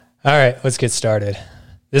All right, let's get started.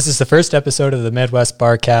 This is the first episode of the Midwest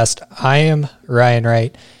Barcast. I am Ryan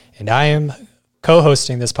Wright, and I am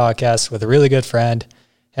co-hosting this podcast with a really good friend,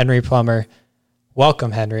 Henry Plummer.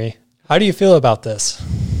 Welcome, Henry. How do you feel about this?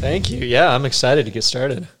 Thank you. Yeah, I'm excited to get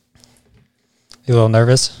started. You a little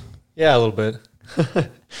nervous? Yeah, a little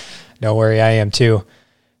bit. Don't worry, I am too.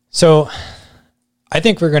 So I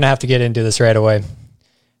think we're going to have to get into this right away.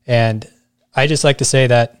 And I just like to say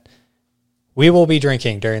that we will be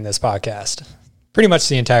drinking during this podcast pretty much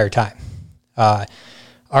the entire time.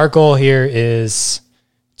 Our goal here is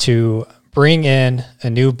to bring in a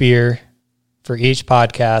new beer for each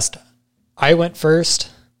podcast. I went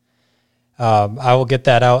first. I will get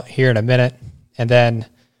that out here in a minute. And then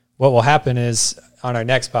what will happen is on our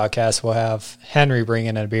next podcast, we'll have Henry bring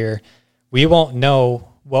in a beer. We won't know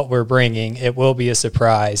what we're bringing. It will be a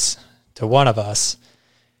surprise to one of us.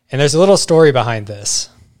 And there's a little story behind this.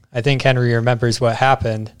 I think Henry remembers what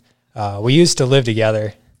happened. We used to live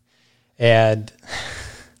together, and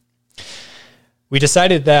we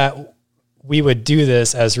decided that we would do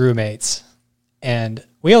this as roommates. And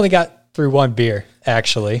we only got through one beer,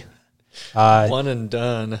 actually. One and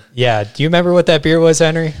done. Yeah. Do you remember what that beer was,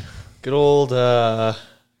 Henry? Good old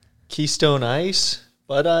Keystone Ice,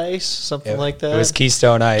 Bud Ice, something like that. It was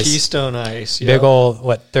Keystone Ice. Keystone Ice, yeah. Big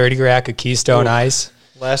old, 30 rack of Keystone Ice?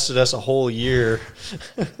 Lasted us a whole year.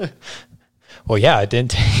 Well, yeah, it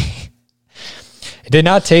didn't. It did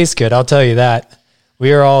not taste good. I'll tell you that.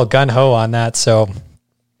 We are all gun ho on that. So,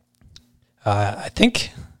 I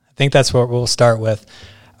think that's what we'll start with.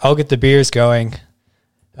 I'll get the beers going.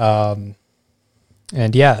 And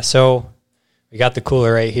yeah, so we got the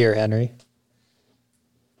cooler right here, Henry.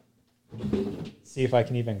 See if I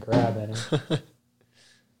can even grab any.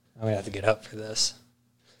 I'm gonna have to get up for this.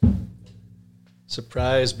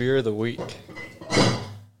 Surprise beer of the week.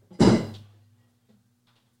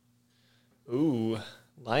 Ooh,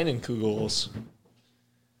 Leinenkugels.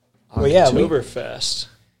 Well, yeah, Oktoberfest.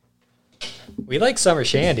 We like summer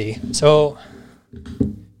shandy, so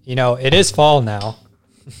it is fall now.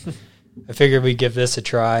 I figured we'd give this a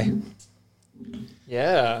try.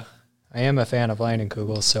 Yeah, I am a fan of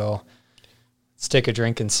Leinenkugels, so let's take a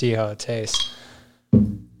drink and see how it tastes.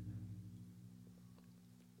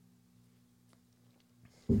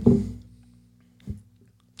 A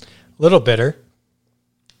little bitter.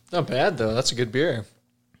 not bad though. That's a good beer.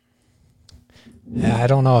 Yeah, I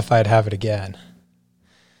don't know if I'd have it again.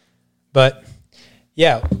 But,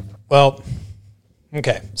 yeah, well,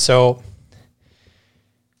 okay. So,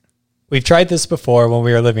 we've tried this before when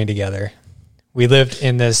we were living together. We lived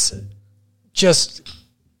in this just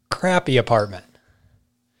crappy apartment.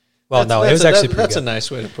 Well, it was actually pretty That's good. a nice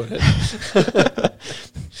way to put it.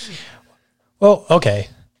 Well, okay.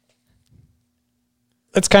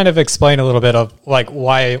 Let's kind of explain a little bit of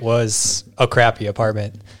why it was a crappy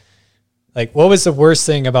apartment. What was the worst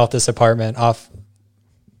thing about this apartment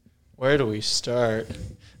Where do we start?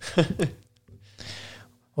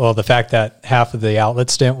 Well, the fact that half of the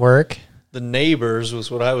outlets didn't work. The neighbors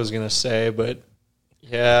was what I was going to say, but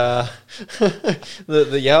yeah,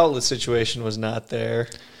 the outlet situation was not there.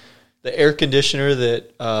 The air conditioner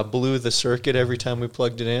that blew the circuit every time we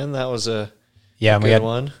plugged it in, that was a good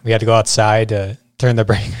one. We had to go outside to turn the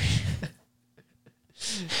breaker.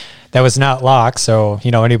 That was not locked, so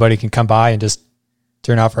anybody can come by and just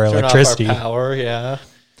turn off our electricity. Off our power, yeah.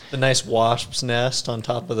 The nice wasp's nest on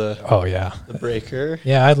top of the the breaker.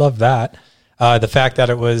 Yeah, I love that. The fact that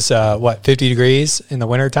it was 50 degrees in the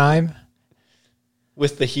wintertime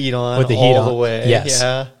with the heat on all the way. Yes.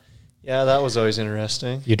 Yeah, that was always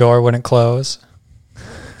interesting. Your door wouldn't close.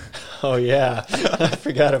 Oh yeah, I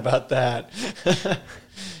forgot about that.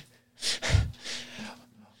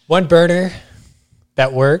 One burner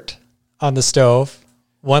that worked on the stove.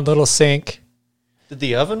 One little sink. Did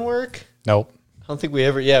the oven work? Nope. I don't think we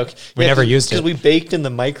ever. Yeah, we never used it because we baked in the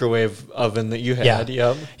microwave oven that you had.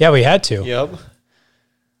 Yeah. Yep. Yeah, we had to. Yep.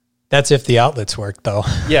 That's if the outlets worked, though.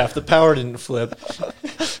 Yeah, if the power didn't flip.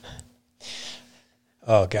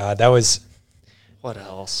 Oh God, that was. What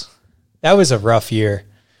else? That was a rough year.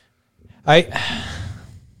 If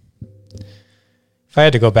I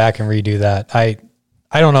had to go back and redo that, I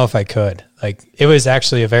don't know if I could. It was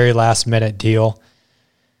actually a very last minute deal.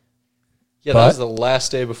 Yeah, that was the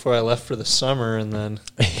last day before I left for the summer, and then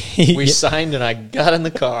we signed and I got in the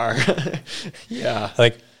car. Yeah.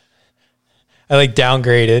 I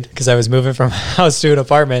downgraded because I was moving from a house to an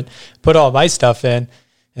apartment, put all my stuff in,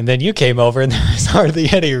 and then you came over and there was hardly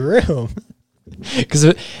any room because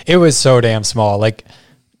it was so damn small.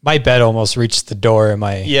 My bed almost reached the door in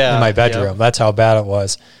my bedroom. Yep. That's how bad it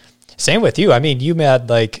was. Same with you. I mean, you had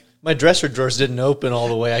My dresser drawers didn't open all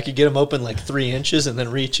the way. I could get them open like 3 inches and then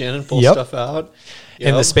reach in and pull Yep. stuff out.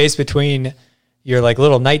 And the space between your like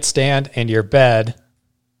little nightstand and your bed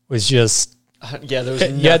was just Yeah, there was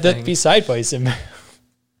nothing. you had to be sideways. And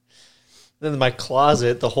Then my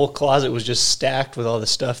closet, the whole closet was just stacked with all the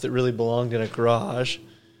stuff that really belonged in a garage.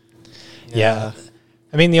 yeah.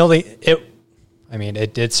 I mean,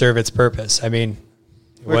 it did serve its purpose. I mean,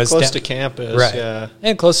 it We're was close to campus, right, yeah.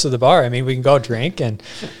 and close to the bar. I mean, we can go drink and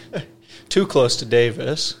Too close to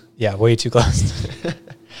Davis. yeah, way too close.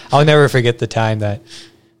 I'll never forget the time that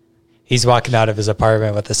he's walking out of his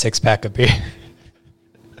apartment with a 6-pack of beer.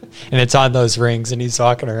 And it's on those rings, and he's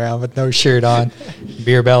walking around with no shirt on,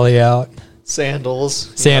 beer belly out.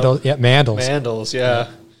 Sandals. Sandals, yeah, mandals. Mandals, yeah.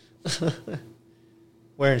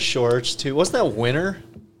 Wearing shorts, too. Wasn't that winter?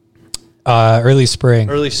 Early spring.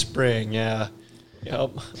 Early spring, yeah.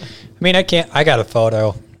 Yep. I mean, I got a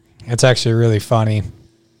photo. It's actually really funny.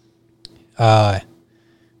 And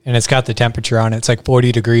it's got the temperature on it. It's like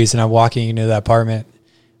 40 degrees, and I'm walking into the apartment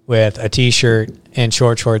with a T-shirt and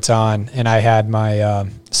short shorts on, and I had my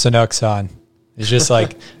Sanooks on. It's just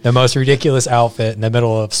like the most ridiculous outfit in the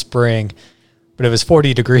middle of spring, but it was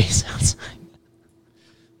 40 degrees outside.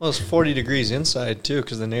 Well, it's 40 degrees inside, too,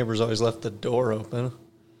 because the neighbors always left the door open.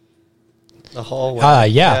 The hallway.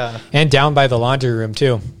 Yeah. And down by the laundry room,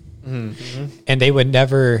 too. Mm-hmm. And they would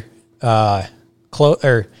never close,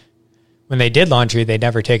 or when they did laundry, they'd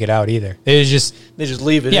never take it out either. They just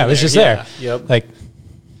leave it. Yeah, in it was there. just there. Yep. Like,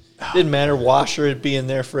 Didn't matter. Washer would be in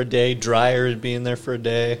there for a day. Dryer would be in there for a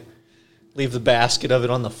day. Leave the basket of it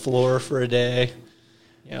on the floor for a day.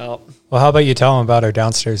 Yep. well, how about you tell them about our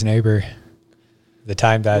downstairs neighbor? The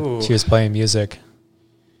time that Ooh. she was playing music.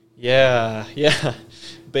 Yeah.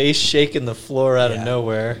 Bass shaking the floor out of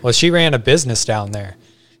nowhere. Well, she ran a business down there.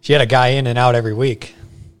 She had a guy in and out every week.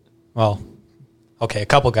 Well, okay, a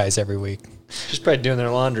couple guys every week. She's probably doing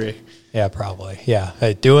their laundry. Yeah, probably. Yeah,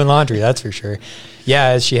 doing laundry, that's for sure.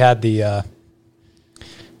 Yeah, she had the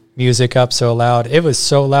music up so loud. It was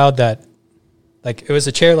so loud that, like, it was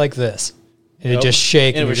a chair like this. And it just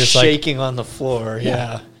shake. And it was just shaking on the floor.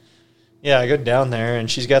 Yeah. I go down there, and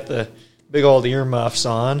she's got the big old earmuffs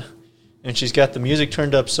on, and she's got the music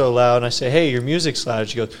turned up so loud. And I say, "Hey, your music's loud."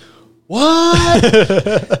 She goes, "What?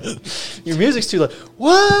 Your music's too loud."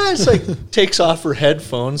 What? It's like takes off her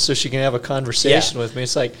headphones so she can have a conversation with me.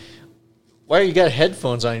 It's like, why are you got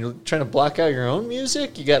headphones on? You're trying to block out your own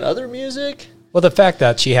music? You got other music? Well, the fact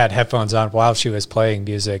that she had headphones on while she was playing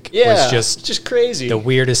music was just crazy. the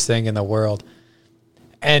weirdest thing in the world.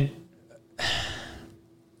 And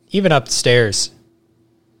even upstairs,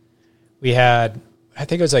 we had, I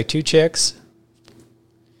think it was like 2 chicks.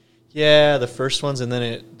 Yeah, the first ones, and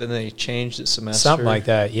then they changed it semester. Something like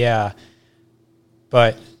that, yeah.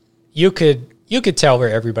 But you could tell where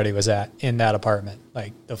everybody was at in that apartment.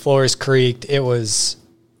 Like, the floors creaked. It was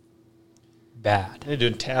bad. They're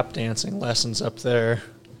doing tap dancing lessons up there.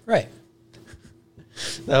 Right.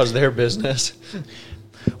 That was their business.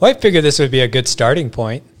 Well, I figured this would be a good starting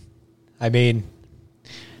point. I mean,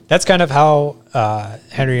 that's kind of how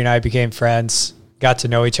Henry and I became friends, got to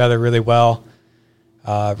know each other really well,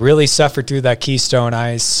 really suffered through that Keystone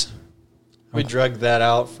Ice. We drugged that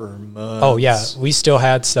out for months. Oh, yeah. We still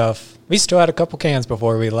had stuff. We still had a couple cans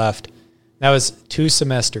before we left. That was 2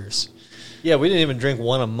 semesters. Yeah, we didn't even drink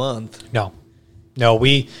one a month. No,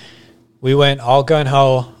 we went all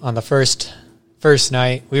gun-ho on the first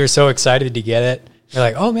night. We were so excited to get it. We're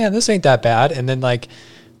like, oh, man, this ain't that bad. And then, like,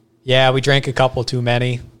 yeah, we drank a couple too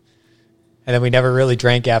many. And then we never really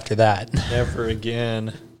drank after that. Never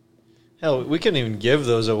again. Hell, we couldn't even give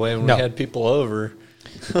those away when we had people over.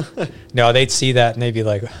 No, they'd see that and they'd be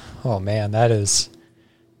like, oh, man, that is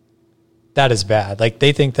bad. Like,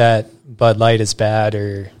 they think that Bud Light is bad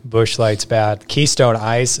or Busch Light's bad. Keystone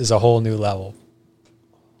Ice is a whole new level.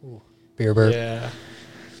 Ooh, beer burp. Yeah.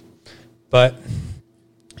 But,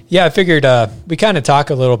 yeah, I figured we kind of talk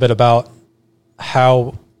a little bit about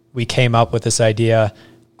how we came up with this idea.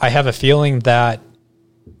 I have a feeling that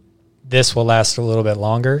this will last a little bit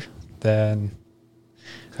longer than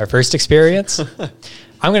our first experience.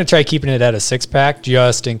 I'm going to try keeping it at a 6-pack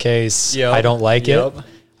just in case I don't like it.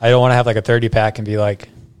 I don't want to have like a 30-pack and be like,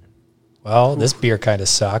 well, this beer kind of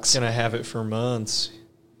sucks. Going to have it for months.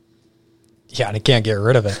 Yeah, and I can't get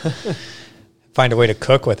rid of it. Find a way to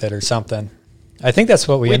cook with it or something. I think that's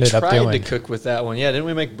what we ended up doing. We tried to cook with that one. Yeah, didn't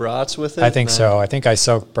we make brats with it? I think so. I think I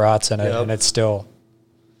soaked brats in it, and it's still...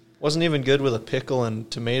 Wasn't even good with a pickle and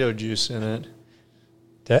tomato juice in it.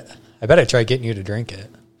 I bet I tried getting you to drink it.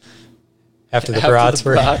 After the brats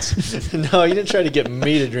were brats. No, you didn't try to get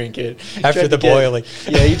me to drink it. You after the boiling.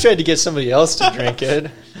 Yeah, you tried to get somebody else to drink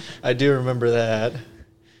it. I do remember that.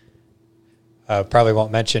 Probably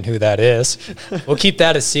won't mention who that is. We'll keep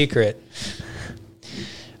that a secret.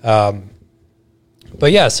 But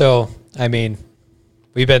yeah, so I mean,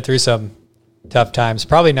 we've been through some tough times.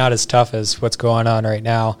 Probably not as tough as what's going on right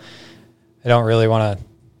now. I don't really want to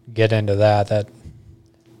get into that. That's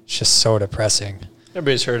just so depressing.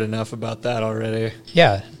 Everybody's heard enough about that already.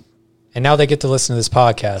 Yeah. And now they get to listen to this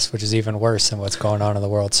podcast, which is even worse than what's going on in the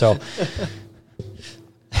world. So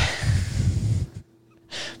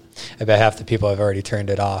I bet half the people have already turned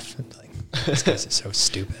it off. Like, this guy's so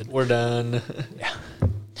stupid. We're done. Yeah.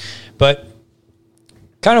 But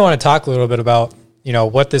kind of want to talk a little bit about,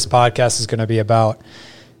 what this podcast is going to be about.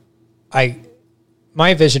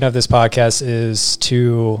 My vision of this podcast is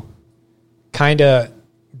to kind of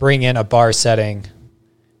bring in a bar setting,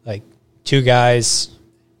 like two guys,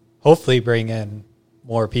 hopefully bring in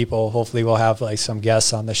more people. Hopefully we'll have like some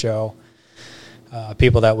guests on the show,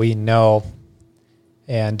 people that we know,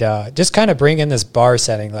 and just kind of bring in this bar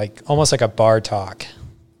setting, like almost like a bar talk.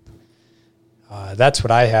 That's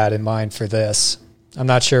what I had in mind for this. I'm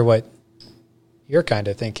not sure what you're kind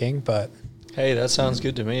of thinking, but hey, that sounds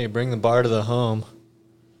good to me. Bring the bar to the home.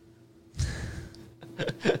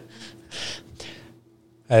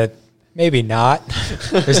 Maybe not.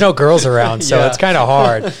 There's no girls around, so It's kind of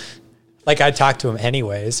hard. Like, I talk to them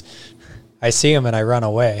anyways. I see them and I run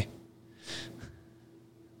away.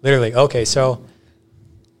 Literally. Okay, so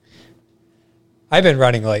I've been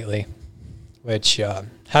running lately, which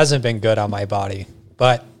hasn't been good on my body,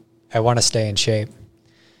 but I want to stay in shape.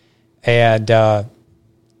 And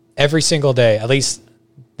every single day, at least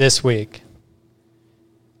this week,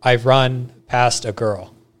 I've run past a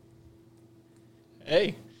girl.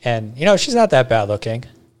 Hey. And, she's not that bad looking.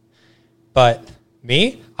 But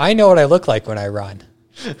me, I know what I look like when I run.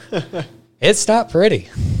 It's not pretty.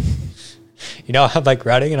 I'm like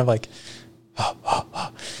running and I'm like,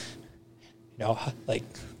 like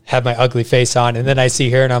have my ugly face on. And then I see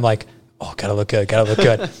her and I'm like, oh, gotta look good.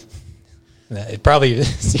 It probably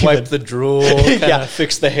wipe the drool, kind of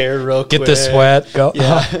fix the hair real quick. Get the sweat, go.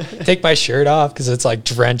 Yeah. Take my shirt off because it's like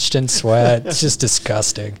drenched in sweat. It's just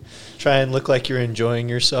disgusting. Try and look like you're enjoying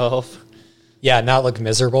yourself. Yeah, not look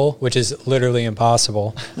miserable, which is literally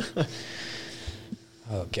impossible.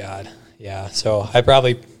 Oh, God. Yeah, so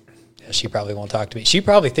she probably won't talk to me. She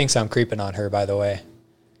probably thinks I'm creeping on her, by the way,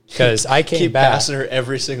 because I came Keep back. passing her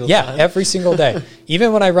every single time. Yeah, every single day.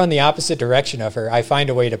 Even when I run the opposite direction of her, I find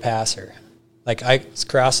a way to pass her. Like, I was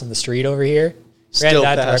crossing the street over here. Still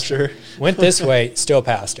passed her. Went this way, still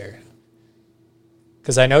passed her.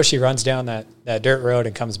 Because I know she runs down that dirt road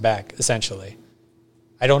and comes back, essentially.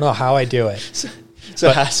 I don't know how I do it.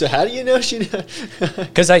 So how do you know she does?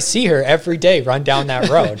 Because I see her every day run down that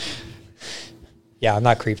road. Yeah, I'm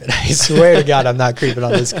not creeping. I swear to God, I'm not creeping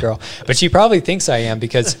on this girl. But she probably thinks I am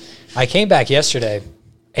because I came back yesterday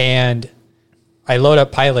and I load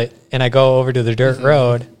up Pilot and I go over to the dirt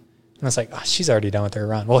road. And I was like, oh, she's already done with her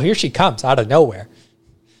run. Well, here she comes out of nowhere.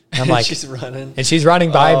 And I'm like, she's running. And she's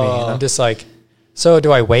running by me. And I'm just like, so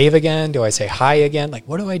do I wave again? Do I say hi again? Like,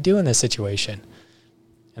 what do I do in this situation?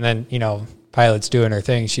 And then, Pilot's doing her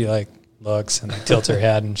thing. She like looks and like tilts her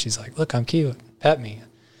head and she's like, look, I'm cute. Pet me.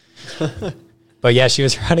 But yeah, she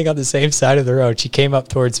was running on the same side of the road. She came up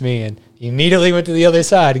towards me and immediately went to the other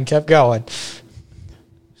side and kept going.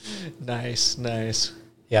 Nice.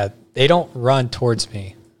 Yeah, they don't run towards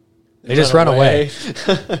me. They just run away.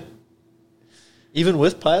 Even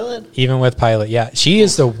with Pilot? Even with Pilot, yeah. She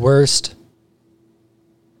is the worst.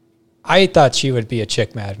 I thought she would be a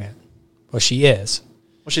chick magnet. Well, she is.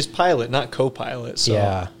 Well, she's Pilot, not co-pilot.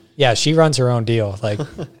 So. Yeah, she runs her own deal. Like,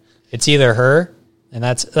 it's either her, and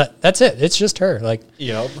that's it. It's just her. Like,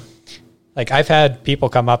 yep. Like, I've had people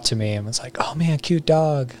come up to me and it's like, oh, man, cute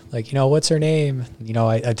dog. Like, what's her name?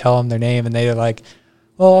 I tell them their name, and they're like,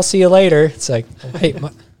 well, I'll see you later. It's like, wait,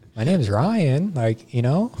 my name's Ryan. Like, Yeah,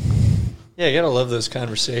 you got to love those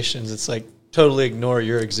conversations. It's like, totally ignore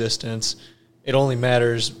your existence. It only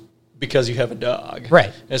matters because you have a dog.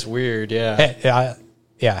 Right. That's weird, yeah.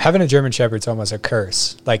 Yeah, having a German Shepherd's almost a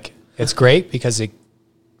curse. Like, it's great because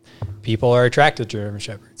people are attracted to German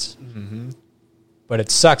Shepherds. Mm-hmm. But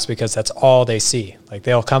it sucks because that's all they see. Like,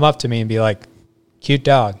 they'll come up to me and be like, cute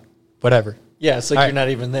dog, whatever. Yeah, it's like all you're not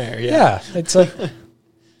even there. Yeah, it's like...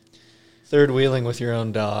 Third wheeling with your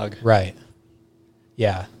own dog. Right.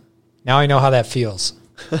 Yeah. Now I know how that feels.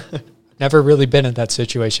 Never really been in that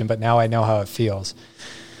situation, but now I know how it feels.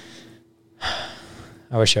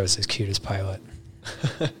 I wish I was as cute as Pilot.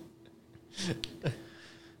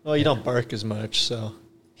 Well, you don't bark as much, so.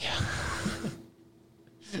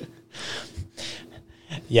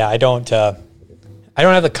 Yeah, I don't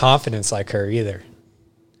have the confidence like her either.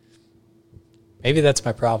 Maybe that's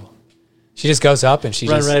my problem. She just goes up and she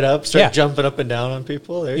Run just right up, start jumping up and down on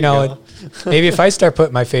people. There you go. Maybe if I start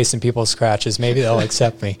putting my face in people's scratches, maybe they'll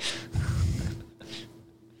accept me.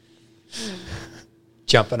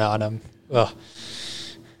 Jumping on them. Ugh.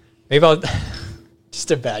 Maybe I'll just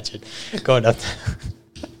imagine going up.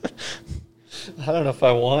 I don't know if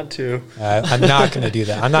I want to. I'm not going to do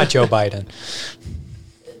that. I'm not Joe Biden.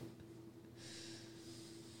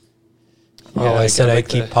 Yeah, I said I'd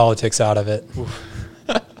keep politics out of it.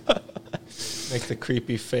 Make the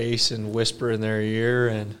creepy face and whisper in their ear,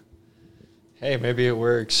 and hey, maybe it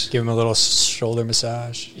works. Give him a little shoulder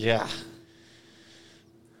massage. Yeah. I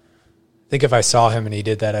think if I saw him and he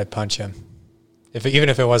did that, I'd punch him. Even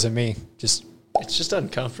if it wasn't me, it's just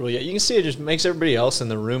uncomfortable. Yeah, you can see it just makes everybody else in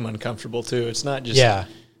the room uncomfortable too. It's not just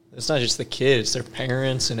It's not just the kids; their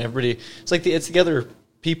parents and everybody. It's like it's the other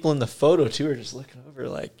people in the photo too are just looking over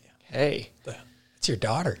like, hey, it's your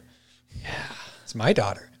daughter. Yeah, it's my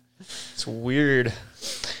daughter. It's weird.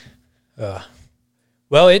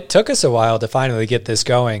 Well, it took us a while to finally get this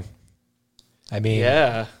going. I mean,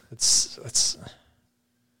 yeah, it's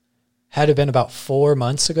had it been about 4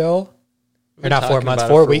 months ago, or not 4 months,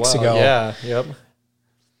 4 weeks ago. Yeah, yep.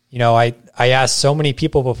 You know, I asked so many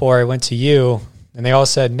people before I went to you, and they all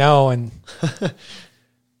said no, and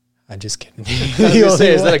I'm just kidding. I was gonna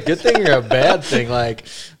say, is that a good thing or a bad thing? Like,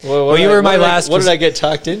 well, you were my last. What did I get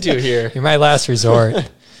talked into here? You're my last resort.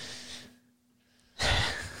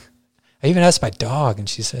 I even asked my dog, and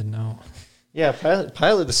she said no. Yeah,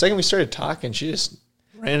 Pilot. The second we started talking, she just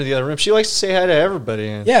ran to the other room. She likes to say hi to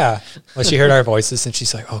everybody. Yeah. Well, she heard our voices, and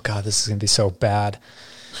she's like, "Oh God, this is gonna be so bad."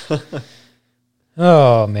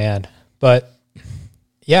 Oh man, but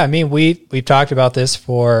yeah, I mean, we've talked about this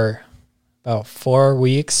for about 4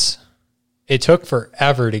 weeks. It took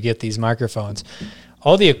forever to get these microphones.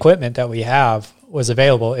 All the equipment that we have was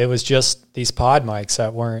available. It was just these pod mics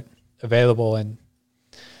that weren't available, and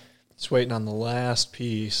just waiting on the last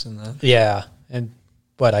piece, and then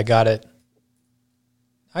I got it.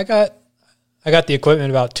 I got the equipment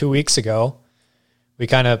about 2 weeks ago. We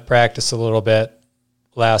kind of practiced a little bit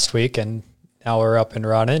last week, and now we're up and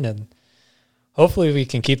running, and hopefully we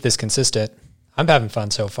can keep this consistent. I'm having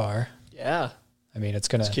fun so far. Yeah. I mean, let's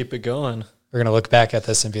keep it going. We're going to look back at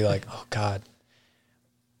this and be like, oh God,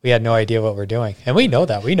 we had no idea what we're doing. And we know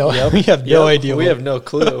that. We know. Yep. We have no idea. We have no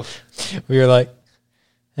clue. We were like,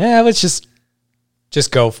 let's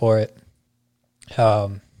just go for it.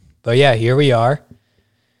 But yeah, here we are.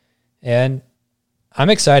 And I'm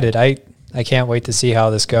excited. I can't wait to see how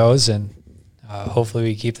this goes. And hopefully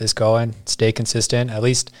we keep this going, stay consistent. At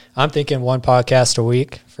least I'm thinking 1 podcast a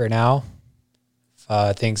week for now.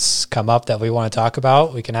 Things come up that we want to talk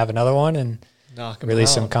about, we can have another one and release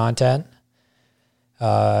some content.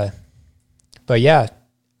 But yeah,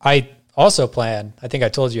 I also plan, I think I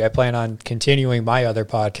told you, I plan on continuing my other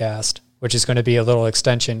podcast, which is going to be a little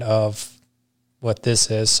extension of what this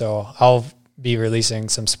is. So I'll be releasing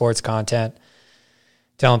some sports content,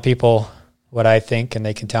 telling people what I think, and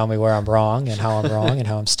they can tell me where I'm wrong and how I'm wrong and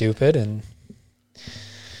how I'm stupid, and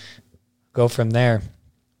go from there.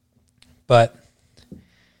 But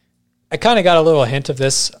I kind of got a little hint of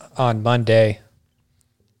this on Monday,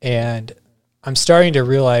 and I'm starting to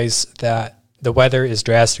realize that the weather is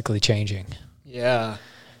drastically changing. Yeah.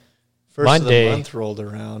 First of the month rolled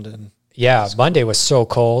around, and Monday was so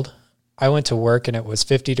cold. I went to work and it was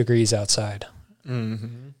 50 degrees outside,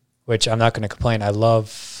 which I'm not going to complain. I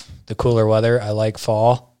love the cooler weather. I like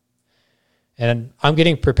fall, and I'm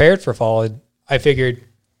getting prepared for fall. And I figured,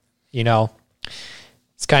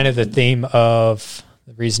 it's kind of the theme of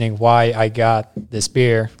the reasoning why I got this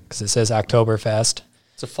beer, because it says Oktoberfest.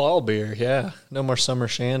 It's a fall beer, yeah. No more summer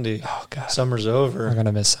shandy. Oh, God. Summer's over. I'm going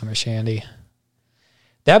to miss summer shandy.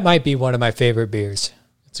 That might be one of my favorite beers.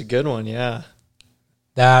 It's a good one, yeah.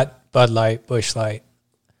 That, Bud Light, Busch Light.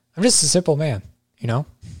 I'm just a simple man,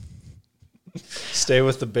 Stay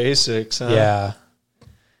with the basics, huh? Yeah.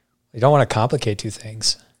 You don't want to complicate two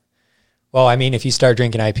things. Well, I mean, if you start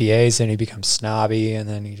drinking IPAs, then you become snobby, and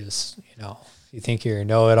then you just, you think you're a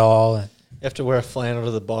know-it-all. And you have to wear a flannel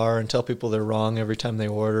to the bar and tell people they're wrong every time they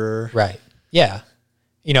order. Right. Yeah.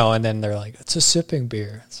 And then they're like, it's a sipping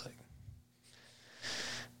beer. It's like,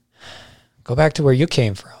 go back to where you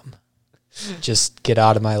came from. Just get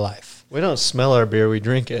out of my life. We don't smell our beer, we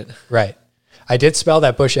drink it. Right. I did smell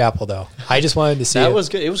that bush apple, though. I just wanted to see That was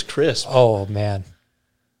good. It was crisp. Oh, man.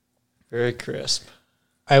 Very crisp.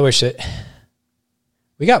 I wish it.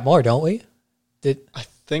 We got more, don't we? I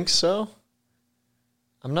think so.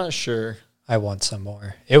 I'm not sure. I want some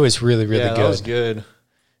more. It was really, really Yeah, good. that was good.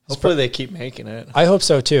 Hopefully they keep making it. I hope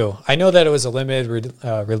so too. I know that it was a limited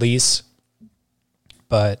release,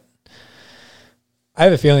 but I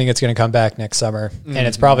have a feeling it's going to come back next summer, and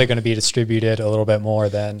it's probably going to be distributed a little bit more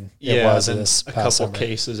than it was than this a past couple summer.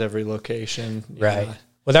 cases every location. Right. Yeah.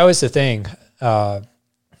 Well, that was the thing.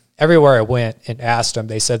 Everywhere I went and asked them,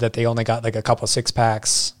 they said that they only got like a couple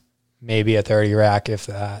 6-packs, maybe a 30 rack, if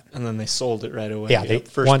that. And then they sold it right away. Yeah, Yep.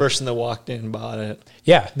 First person that walked in bought it.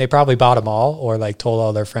 Yeah, they probably bought them all, or like told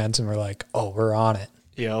all their friends and were like, "Oh, we're on it."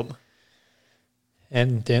 Yep.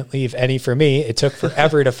 And didn't leave any for me. It took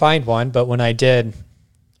forever to find one, but when I did,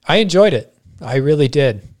 I enjoyed it. I really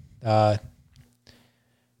did. Drank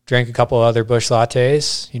a couple other Busch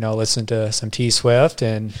lattes, listened to some T Swift,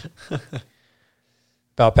 and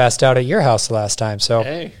about passed out at your house the last time. So,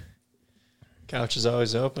 Hey, couch is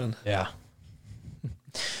always open. yeah.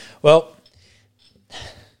 Well,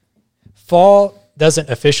 fall doesn't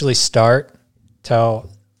officially start till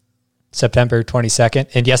September 22nd.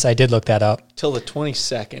 And yes, I did look that up. Till the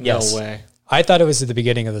 22nd. Yes. No way. I thought it was at the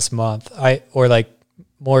beginning of this month. Or like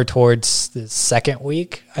more towards the second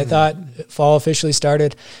week, I thought fall officially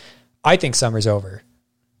started. I think summer's over.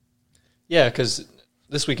 Yeah, because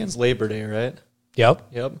this weekend's Labor Day, right? Yep.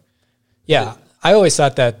 Yep. Yeah. I always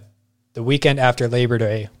thought that the weekend after Labor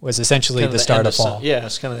Day was essentially Kinda the start end of fall. Yeah,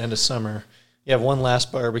 it's kind of the end of summer. You have one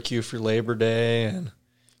last barbecue for Labor Day and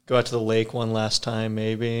go out to the lake one last time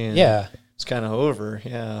maybe. And Yeah. it's kind of over,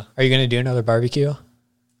 yeah. Are you going to do another barbecue?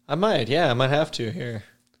 I might have to here.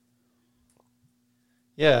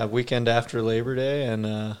 Yeah, weekend after Labor Day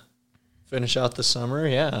and finish out the summer,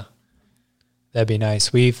 yeah. That'd be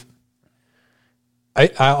nice. I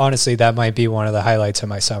honestly, that might be one of the highlights of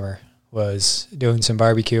my summer, was doing some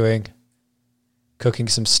barbecuing, cooking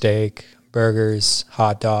some steak, burgers,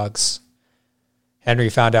 hot dogs. Henry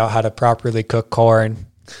found out how to properly cook corn.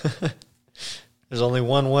 There's only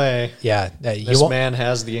one way. Yeah. This man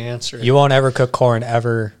has the answer. You won't ever cook corn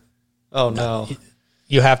ever. Oh, no.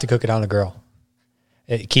 You have to cook it on the grill.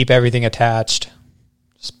 Keep everything attached.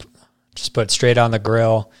 Just put it straight on the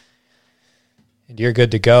grill, and you're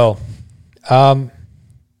good to go.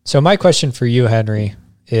 So my question for you, Henry,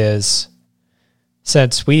 is,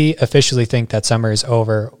 since we officially think that summer is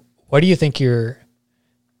over, what do you think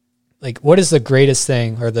what is the greatest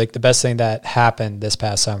thing or like the best thing that happened this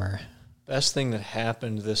past summer? Best thing that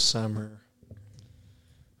happened this summer.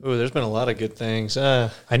 Ooh, there's been a lot of good things. I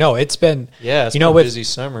know it's been, it's been a busy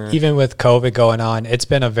summer. Even with COVID going on, it's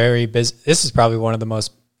been a very busy, this is probably one of the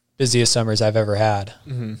most busiest summers I've ever had.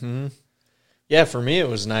 Mm-hmm. Yeah, for me it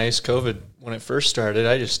was nice. COVID, when it first started,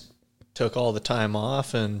 I just took all the time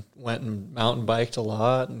off and went and mountain biked a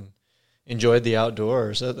lot and enjoyed the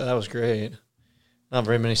outdoors. That was great. Not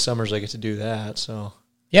very many summers I get to do that, so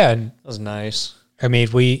yeah, and that was nice. I mean,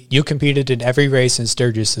 you competed in every race in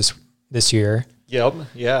Sturgis this year. Yep,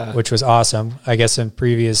 yeah. Which was awesome. I guess in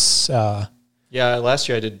previous... yeah, last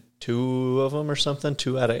year I did 2 of them or something,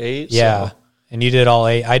 2 out of 8. Yeah, so. And you did all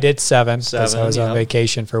 8. I did 7 because I was on yep.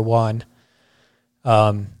 vacation for 1.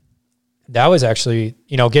 That was actually,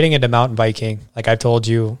 getting into mountain biking, like I told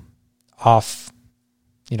you off,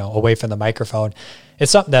 away from the microphone,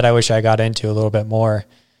 it's something that I wish I got into a little bit more.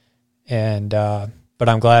 And, but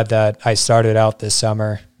I'm glad that I started out this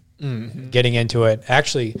summer getting into it.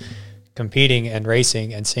 Actually, competing and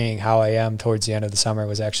racing and seeing how I am towards the end of the summer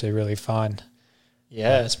was actually really fun.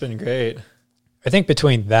 Yeah, it's been great. I think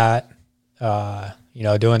between that,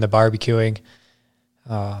 doing the barbecuing,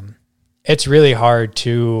 it's really hard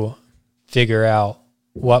to figure out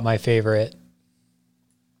what my favorite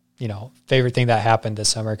thing that happened this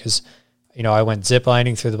summer. Cause I went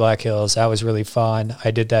ziplining through the Black Hills. That was really fun.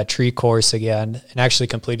 I did that tree course again and actually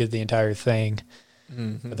completed the entire thing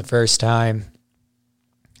for the first time.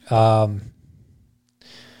 Talked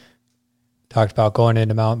about going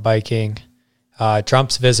into mountain biking.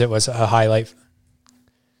 Trump's visit was a highlight.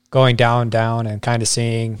 Going down and kind of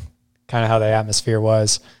seeing kind of how the atmosphere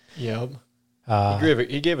was. Yep.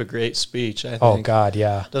 He gave a great speech, I think. Oh, God,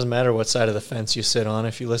 yeah. Doesn't matter what side of the fence you sit on.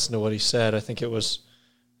 If you listen to what he said, I think it was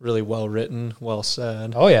really well written, well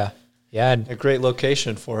said. Oh, yeah. Yeah. And a great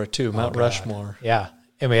location for it, too, Mount Rushmore. Yeah.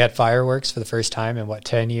 And we had fireworks for the first time in,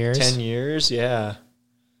 10 years? 10 years, yeah.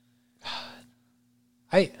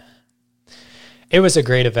 It was a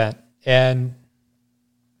great event. And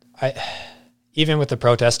even with the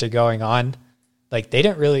protest going on, like, they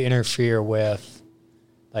didn't really interfere with,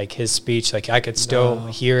 like, his speech. Like, I could still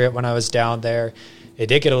hear it when I was down there. It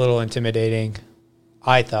did get a little intimidating,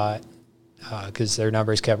 I thought, because their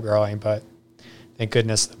numbers kept growing. But thank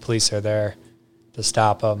goodness the police are there to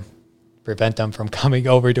stop them, prevent them from coming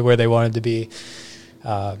over to where they wanted to be.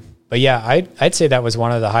 But yeah, I'd say that was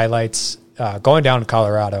one of the highlights going down to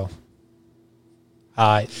Colorado.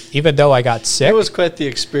 Even though I got sick, It was quite the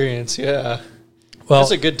experience. Yeah. well,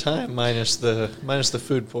 That's a good time minus the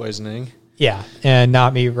food poisoning. yeah, and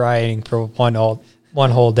not me riding for one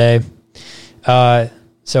whole day.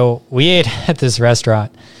 So we ate at this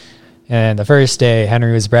restaurant, and the first day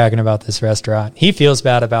Henry was bragging about this restaurant. He feels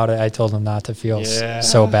bad about it. I told him not to feel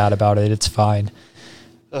so bad about it. It's fine.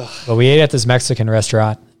 Ugh. But we ate at this Mexican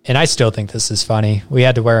restaurant, and I still think this is funny. We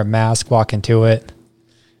had to wear a mask walking to it.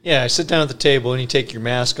 Yeah, I sit down at the table and you take your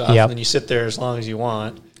mask off, Yep. and then you sit there as long as you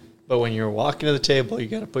want. But when you're walking to the table, you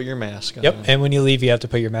got to put your mask on. Yep, and when you leave, you have to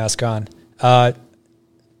put your mask on.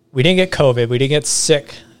 We didn't get COVID. We didn't get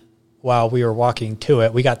sick while we were walking to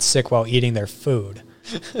it. We got sick while eating their food.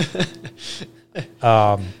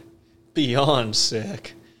 Beyond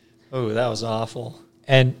sick. Oh, that was awful.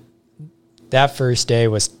 And that first day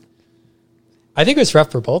was, I think it was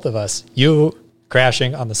rough for both of us. You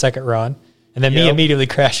crashing on the second run, and then me Yep. immediately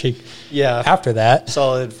crashing Yeah. after that.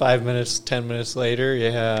 Solid 5 minutes, 10 minutes later.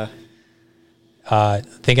 Yeah.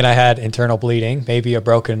 Thinking I had internal bleeding, maybe a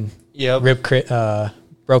broken Yep.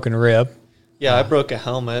 broken rib. Yeah, I broke a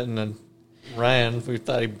helmet, and then Ryan, we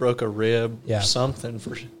thought he broke a rib Yeah. or something.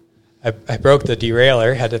 I broke the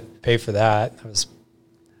derailleur, had to pay for that.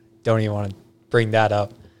 Don't even want to bring that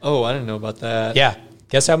up. Oh, I didn't know about that. Yeah.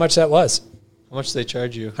 Guess how much that was? How much did they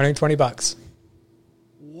charge you? $120.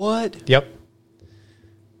 What? Yep.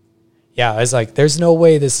 Yeah, I was like, there's no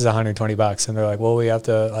way this is $120. And they're like, well, we have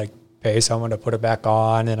to like pay someone to put it back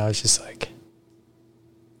on. And I was just like,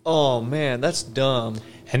 Oh, man, that's dumb.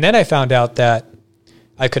 and then I found out that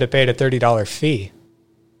I could have paid a $30 fee.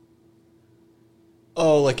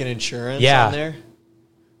 Oh, like an insurance Yeah. on there?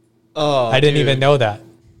 Oh, I didn't dude. even know that.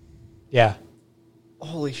 Yeah.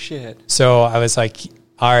 Holy shit. So I was like,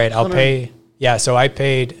 all right, I'll 100 pay. Yeah. So I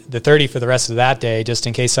paid the 30 for the rest of that day just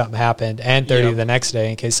in case something happened, and 30 Yep. the next day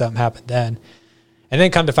in case something happened then. And then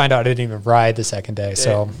come to find out I didn't even ride the second day.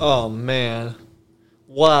 So Oh, man.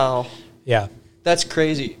 Wow. yeah. That's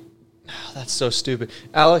crazy. That's so stupid.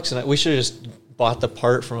 Alex and I, we should have just bought the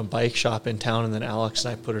part from a bike shop in town, and then Alex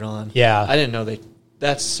and I put it on. Yeah. I didn't know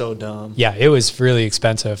that's so dumb. Yeah, it was really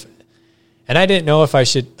expensive. And I didn't know if I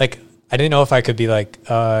should, like, I didn't know if I could be like,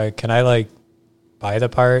 can I, like, buy the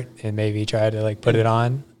part and maybe try to, like, put it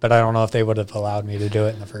on? But I don't know if they would have allowed me to do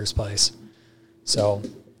it in the first place. So,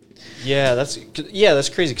 Yeah, that's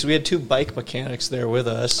crazy because we had two bike mechanics there with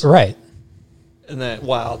us. right. And then,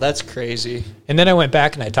 wow, that's crazy. And then I went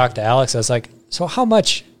back and I talked to Alex. I was like, so how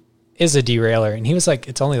much is a derailleur? And he was like,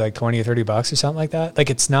 it's only like 20 or 30 bucks or something like that. Like,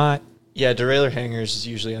 it's not, Yeah, derailleur hangers is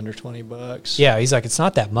usually under $20. yeah, he's like, it's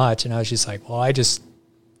not that much. And I was just like, well, I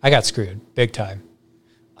got screwed big time.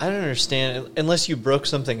 I don't understand unless you broke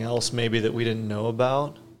something else maybe that we didn't know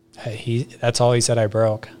about. That's all he said I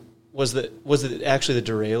broke. Was it actually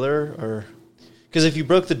the derailleur, or because if you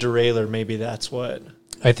broke the derailleur, maybe that's what.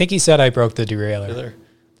 I think he said I broke the derailleur.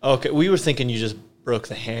 Okay, we were thinking you just broke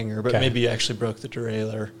the hanger, but Okay. maybe you actually broke the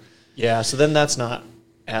derailleur. Yeah, so then that's not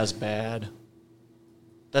as bad.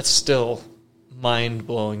 That's still mind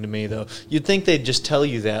blowing to me, though. You'd think they'd just tell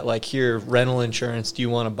you that, like, here, rental insurance. Do you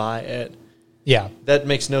want to buy it? Yeah. That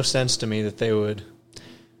makes no sense to me that they would.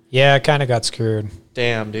 Yeah, I kind of got screwed.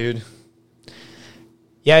 Damn, dude.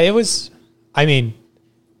 Yeah, it was, I mean,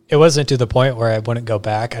 it wasn't to the point where I wouldn't go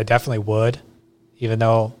back. I definitely would, even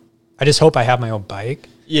though I just hope I have my own bike.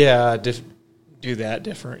 Yeah, do that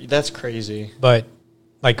different. That's crazy. But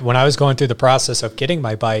like when I was going through the process of getting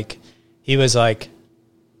my bike, he was like,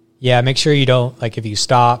 yeah, make sure you don't, like if you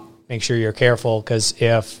stop, make sure you're careful because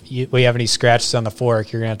if we have any scratches on the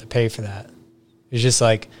fork, you're going to have to pay for that. It's just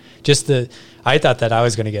like, I thought that I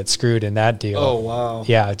was going to get screwed in that deal. Oh, wow.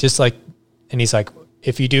 Yeah, just like, and he's like,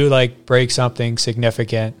 if you do like break something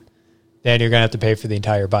significant, then you're going to have to pay for the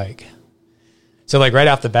entire bike. So like right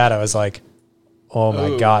off the bat, I was like, oh my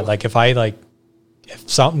Ooh. God, like if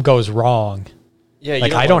something goes wrong, Yeah, you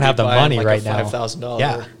like, I wanna don't be have the buying, money like, right a now. $5,000.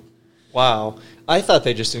 Yeah. Wow. I thought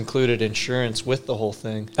they just included insurance with the whole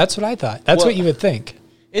thing. that's what I thought. That's Well- what you would think.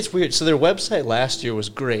 It's weird. So their website last year was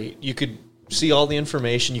great. You could see all the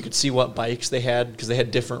information. You could see what bikes they had because they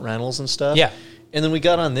had different rentals and stuff. Yeah. And then we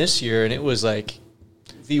got on this year, and it was like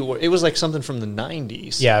it was like something from the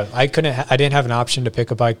 90s. Yeah, I didn't have an option to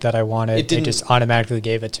pick a bike that I wanted. It didn't- They just automatically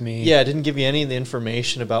gave it to me. Yeah, it didn't give you any of the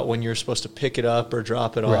information about when you're supposed to pick it up or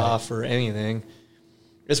drop it Right. off or anything.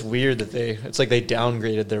 It's weird that it's like they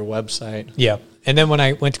downgraded their website. Yeah. And then when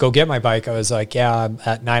I went to go get my bike, I was like, yeah, I'm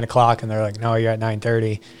at 9 o'clock. And they're like, no, you're at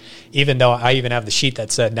 9:30. Even though I even have the sheet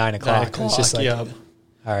that said 9 o'clock. It's just like, yeah. all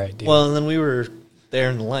right, dude. Well, and then we were there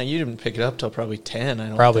in the line. You didn't pick it up till probably 10, I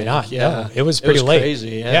don't Probably think. not. Yeah. No, it was pretty late.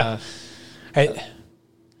 Crazy, yeah.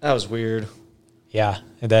 That was weird. Yeah.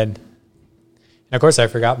 And of course I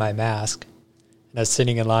forgot my mask. And I was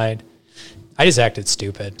sitting in line. I just acted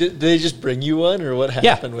stupid. Did they just bring you one, or what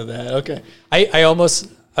happened with that? Okay. I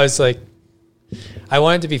was like, I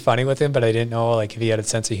wanted to be funny with him, but I didn't know like if he had a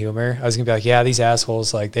sense of humor. I was gonna be like, yeah, these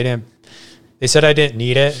assholes, like they said I didn't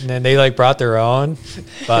need it, and then they like brought their own,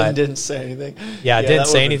 but and didn't say anything. Yeah, didn't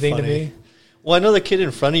say anything to me. Well, I know the kid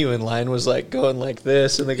in front of you in line was like going like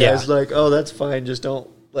this, and the guy's like, "Oh, that's fine. Just don't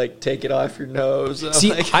like take it off your nose."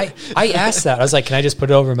 See, like, I asked that. I was like, "Can I just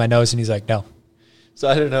put it over my nose?" And he's like, "No." So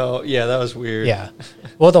I don't know. Yeah, that was weird. Yeah.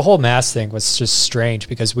 Well, the whole mask thing was just strange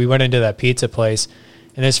because we went into that pizza place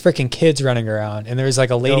and there's freaking kids running around and there was like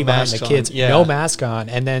a lady behind the kids, no mask on.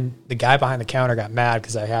 And then the guy behind the counter got mad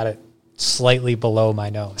because I had it slightly below my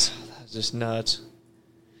nose. That's just nuts.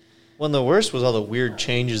 One of the worst was all the weird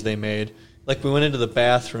changes they made. Like we went into the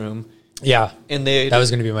bathroom. Yeah. And that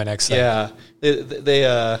was going to be my next thing. Yeah.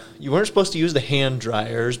 They you weren't supposed to use the hand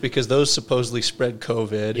dryers because those supposedly spread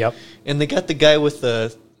COVID. Yep. And they got the guy with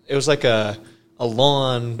it was like a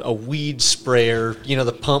weed sprayer,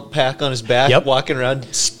 the pump pack on his back, walking around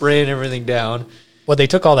spraying everything down. Well, they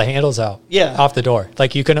took all the handles out off the door.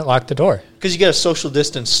 Like you couldn't lock the door. Because you got to social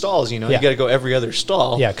distance stalls, you got to go every other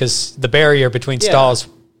stall. Yeah, because the barrier between stalls,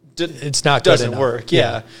 it's not good doesn't work.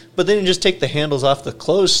 Yeah. But they didn't just take the handles off the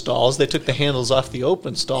closed stalls. They took the handles off the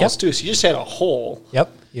open stalls too. So you just had a hole.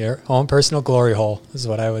 Yep. Your own personal glory hole is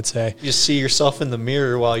what I would say. You just see yourself in the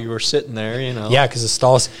mirror while you were sitting there, Yeah, because the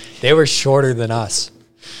stalls, they were shorter than us.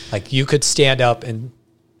 Like you could stand up and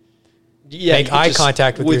make eye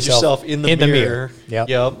contact with yourself in the mirror. Yep.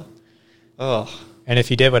 Oh. And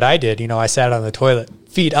if you did what I did, I sat on the toilet,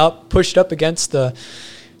 feet up, pushed up against the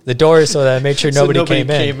door so that I made sure nobody came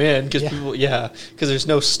in. Because because there's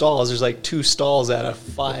no stalls. There's like 2 stalls out of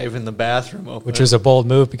 5 in the bathroom open. Which was a bold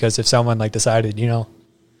move because if someone like decided,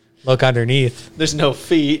 look underneath. There's no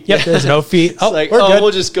feet. Yep, there's no feet. It's like,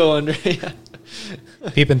 we'll just go under.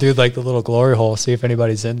 Peeping through like the little glory hole, see if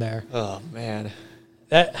anybody's in there. Oh, man.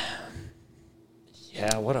 Yeah,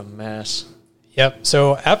 what a mess. Yep.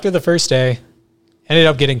 So after the first day, ended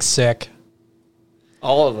up getting sick.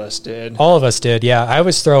 All of us did. All of us did, yeah. I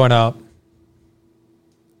was throwing up.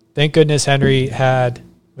 Thank goodness Henry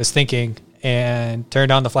was thinking and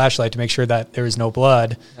turned on the flashlight to make sure that there was no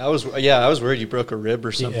blood. I was worried you broke a rib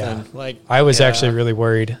or something. Yeah. I was actually really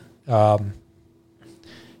worried. Henry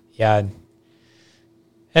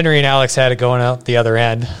and Alex had it going out the other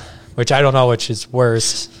end, which I don't know which is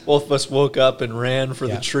worse. Both of us woke up and ran for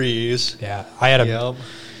the trees. Yeah. I had a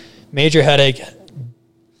major headache.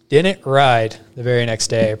 Didn't ride the very next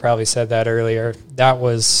day. I probably said that earlier. That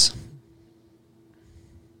was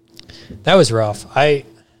rough. I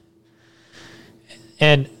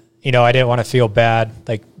didn't want to feel bad,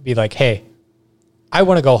 be like, hey, I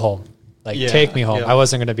want to go home. Take me home. Yeah. I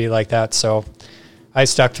wasn't going to be like that, so I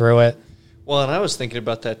stuck through it. Well, and I was thinking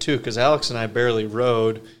about that too, because Alex and I barely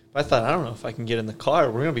rode. I thought, I don't know if I can get in the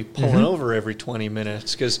car. We're going to be pulling over every 20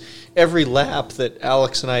 minutes because every lap that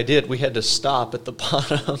Alex and I did, we had to stop at the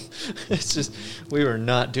bottom. It's just, we were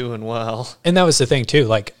not doing well. And that was the thing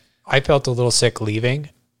too. I felt a little sick leaving,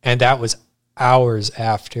 and that was hours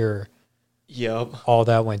after all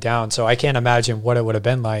that went down. So I can't imagine what it would have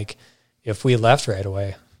been like if we left right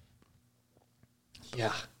away.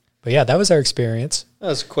 Yeah. But yeah, that was our experience. That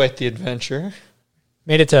was quite the adventure.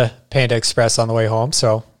 Made it to Panda Express on the way home,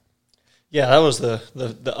 so... Yeah, that was the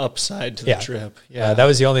upside to the trip. Yeah, that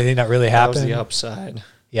was the only thing that really happened. That was the upside.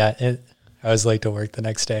 Yeah, I was late to work the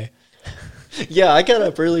next day. Yeah, I got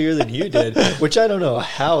up earlier than you did, which I don't know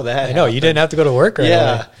how that happened. I know, you didn't have to go to work right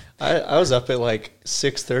away. I was up at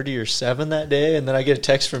 6:30 or 7 that day, and then I get a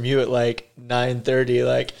text from you at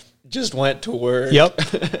 9:30, just went to work. Yep.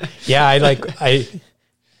 Yeah, I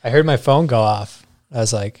heard my phone go off. I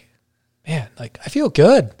was like, man, I feel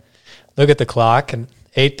good. Look at the clock and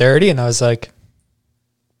 8:30, and I was like,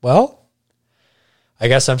 well, I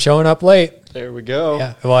guess I'm showing up late. There we go.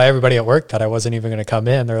 Yeah. Well, everybody at work thought I wasn't even going to come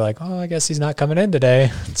in. They're like, oh, I guess he's not coming in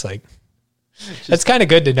today. It's it's kind of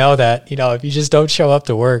good to know that, if you just don't show up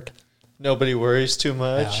to work. Nobody worries too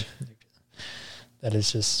much. Yeah. That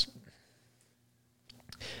is just,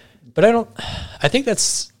 but I think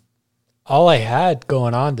that's all I had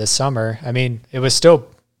going on this summer. I mean, it was still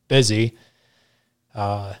busy.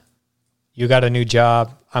 You got a new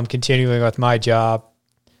job. I'm continuing with my job.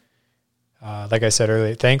 like I said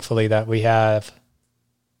earlier, thankfully that we have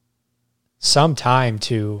some time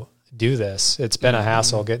to do this. It's been a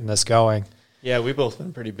hassle getting this going. Yeah, we've both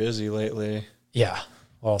been pretty busy lately. Yeah.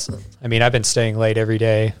 Well, I mean, I've been staying late every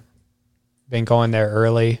day, been going there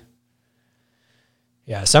early.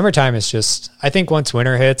 Yeah, summertime is just, I think once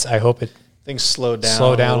winter hits, I hope things slow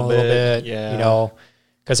down a little bit. Yeah. You know,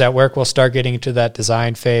 because at work we'll start getting into that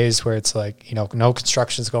design phase where it's like, you know, no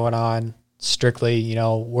construction's going on, strictly, you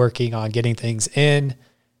know, working on getting things in,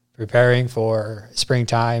 preparing for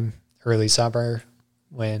springtime, early summer,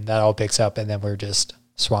 when that all picks up, and then we're just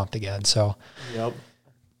swamped again. So, yep.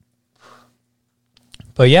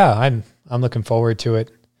 But yeah, I'm looking forward to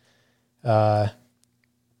it. I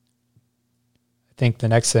think the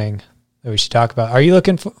next thing that we should talk about. Are you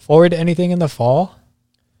looking forward to anything in the fall?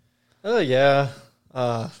 Oh yeah,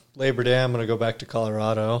 Labor Day. I'm gonna go back to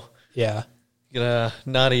Colorado. Yeah, Gonna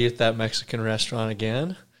not eat at that Mexican restaurant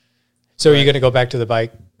again. So are you gonna go back to the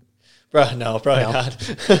bike? No, probably not.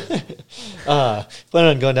 Plan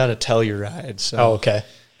on going down to Telluride. So okay.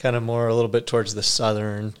 Kind of more a little bit towards the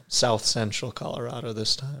southern, south central Colorado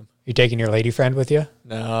this time. You taking your lady friend with you?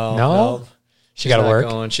 No. She got to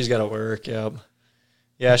work? She's got to work, yep.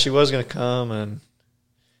 Yeah, she was going to come, and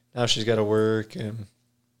now she's got to work, and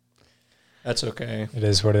that's okay. It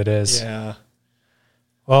is what it is. Yeah.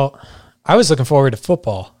 Well, I was looking forward to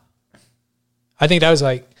football. I think that was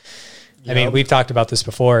like, I mean, we've talked about this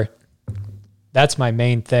before. That's my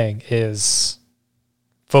main thing is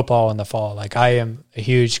football in the fall. Like, I am a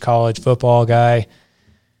huge college football guy.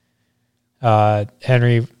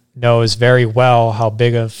 Henry knows very well how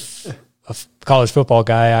big of a college football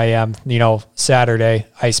guy I am. You know, Saturday,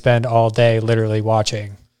 I spend all day literally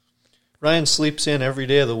watching. Ryan sleeps in every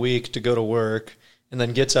day of the week to go to work and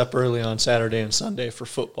then gets up early on Saturday and Sunday for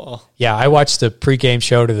football. Yeah, I watch the pregame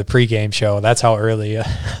show to the pregame show. That's how early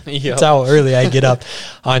that's how early I get up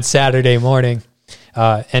on Saturday morning.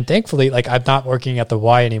 And thankfully, like, I'm not working at the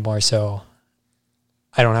Y anymore, so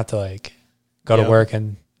I don't have to like go to work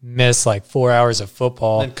and miss like 4 hours of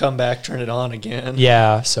football. Then come back, turn it on again.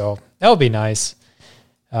 Yeah, so that would be nice.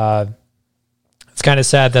 It's kind of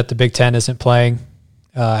sad that the Big Ten isn't playing.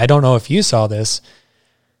 I don't know if you saw this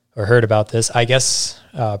or heard about this. I guess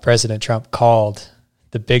President Trump called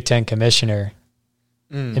the Big Ten commissioner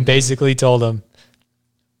and basically told him,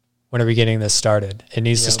 when are we getting this started? It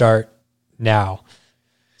needs to start now.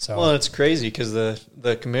 So, well, it's crazy because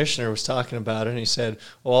the commissioner was talking about it, and he said,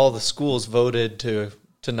 well, all the schools voted to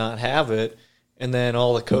not have it, and then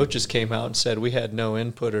all the coaches came out and said we had no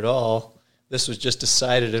input at all. This was just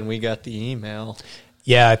decided, and we got the email.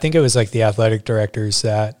 Yeah, I think it was like the athletic directors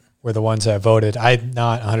that were the ones that voted. I'm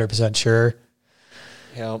not 100% sure.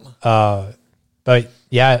 Yep. But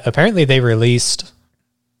yeah, apparently they released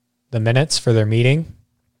the minutes for their meeting,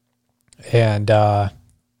 and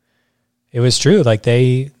it was true. Like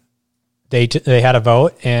they had a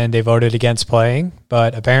vote and they voted against playing,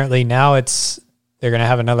 but apparently now they're going to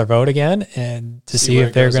have another vote again and to see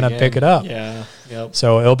if they're going to pick it up. Yeah. Yep.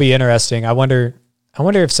 So it'll be interesting. I wonder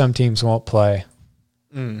if some teams won't play.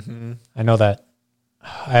 Mm-hmm. I know that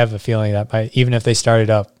I have a feeling that even if they started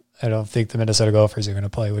up, I don't think the Minnesota Gophers are going to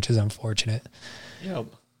play, which is unfortunate. Yep.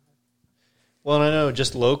 Well, and I know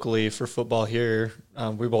just locally for football here,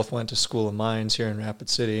 we both went to School of Mines here in Rapid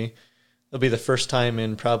City. It'll be the first time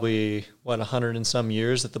in probably, 100 and some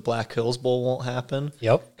years that the Black Hills Bowl won't happen.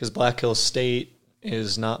 Yep. Because Black Hills State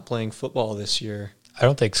is not playing football this year. I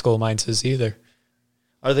don't think School of Mines is either.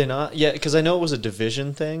 Are they not? Yeah, because I know it was a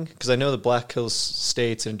division thing. Because I know the Black Hills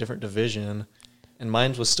State's in a different division, and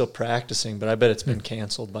Mines was still practicing, but I bet it's been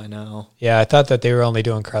canceled by now. Yeah, I thought that they were only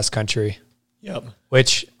doing cross country. Yep.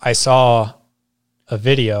 Which I saw a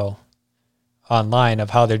video online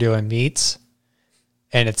of how they're doing meets.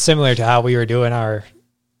 And it's similar to how we were doing our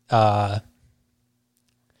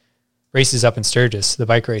races up in Sturgis, the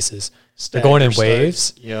bike races. They're going in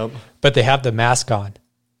waves, yep. But they have the mask on.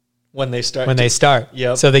 When they start.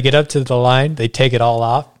 Yep. So they get up to the line, they take it all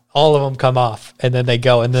off. All of them come off, and then they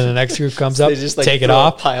go. And then the next group comes up, they just, like, take it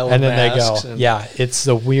off, and then they go. And yeah, it's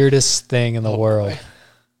the weirdest thing in the world. Boy.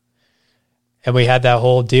 And we had that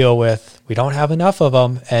whole deal with, we don't have enough of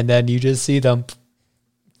them, and then you just see them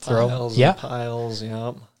throw piles and piles,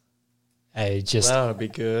 yep. That would be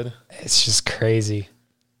good. It's just crazy.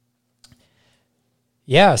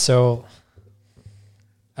 Yeah, so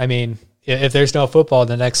I mean, if there's no football,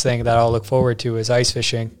 the next thing that I'll look forward to is ice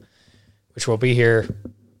fishing, which will be here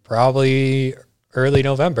probably early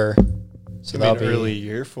November. So that'll be an early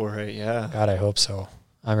year for it, yeah. God, I hope so.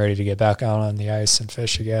 I'm ready to get back out on the ice and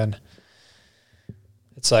fish again.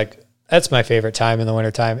 It's like, that's my favorite time in the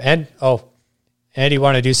wintertime. And and you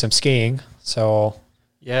want to do some skiing. So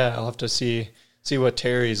Yeah, I'll have to see what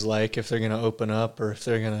Terry's like, if they're going to open up or if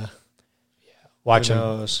they're going to watch who them.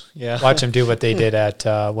 knows. Yeah. Watch them do what they did at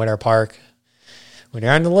Winter Park. When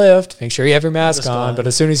you're on the lift, make sure you have your mask on. But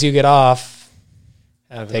as soon as you get off,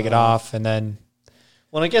 take it off, and then.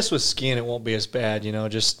 Well, I guess with skiing it won't be as bad,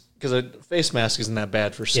 just because a face mask isn't that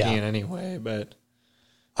bad for skiing anyway. But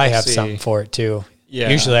I have something for it too. Yeah.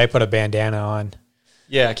 Usually I put a bandana on.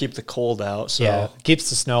 Yeah, keep the cold out. So. Yeah, keeps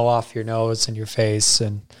the snow off your nose and your face,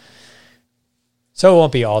 and so it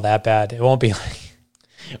won't be all that bad. It won't be like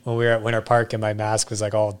when we were at Winter Park and my mask was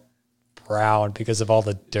like all brown because of all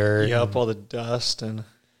the dirt. Yep, all the dust. And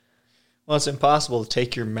well, it's impossible to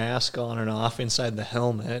take your mask on and off inside the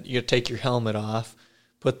helmet. You got to take your helmet off,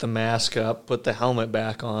 put the mask up, put the helmet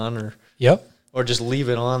back on, or just leave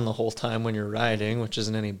it on the whole time when you're riding, which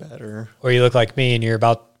isn't any better. Or you look like me and you're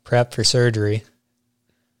about prep for surgery.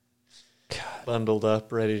 God. Bundled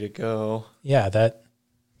up, ready to go. Yeah, that.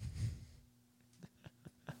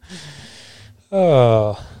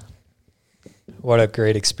 Oh, what a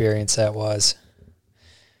great experience that was.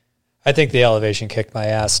 I think the elevation kicked my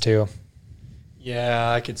ass too.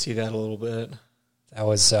 Yeah, I could see that a little bit. That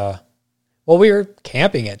was, well, we were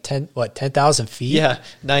camping at 10,000 feet? Yeah,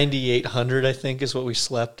 9,800, I think, is what we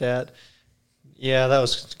slept at. Yeah, that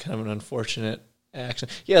was kind of an unfortunate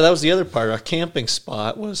accident. Yeah, that was the other part. Our camping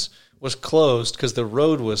spot was closed because the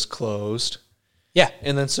road was closed. Yeah.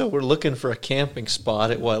 And then so we're looking for a camping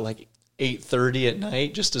spot at like 8:30 at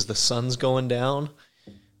night, just as the sun's going down.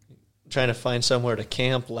 Trying to find somewhere to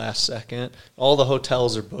camp last second. All the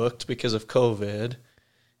hotels are booked because of COVID.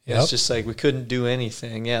 Yep. It's just like we couldn't do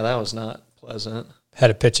anything. Yeah, that was not pleasant. Had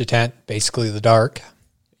to pitch a tent, basically the dark.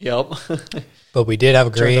 Yep. But we did have a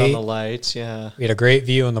great... Turned on the lights, yeah. We had a great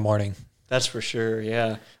view in the morning. That's for sure,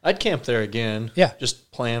 yeah. I'd camp there again. Yeah.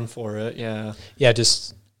 Just plan for it, yeah. Yeah,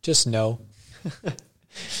 just know.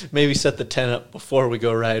 Maybe set the tent up before we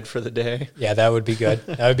go ride for the day. Yeah, that would be good.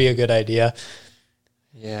 That would be a good idea.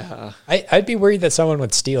 Yeah. I'd be worried that someone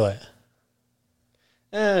would steal it.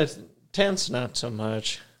 Tents, not so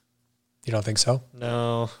much. You don't think so?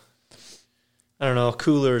 No. I don't know,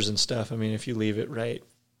 coolers and stuff. I mean, if you leave it right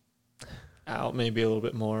out, maybe a little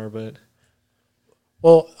bit more, but...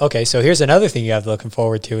 Well, okay, so here's another thing you have looking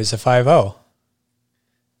forward to is the 5-0.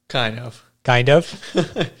 Kind of. Kind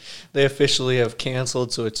of? They officially have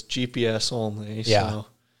canceled, so it's GPS only. Yeah. So.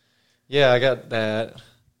 Yeah, I got that.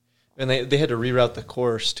 And they had to reroute the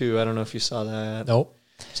course, too. I don't know if you saw that. Nope.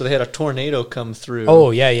 So they had a tornado come through. Oh,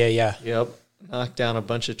 yeah. Yep. Knocked down a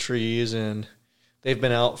bunch of trees, and they've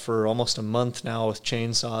been out for almost a month now with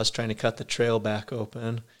chainsaws trying to cut the trail back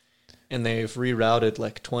open. And they've rerouted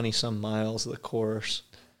like 20-some miles of the course.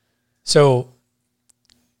 So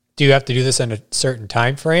do you have to do this in a certain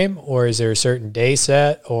time frame, or is there a certain day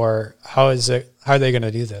set, or how are they going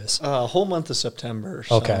to do this? A whole month of September.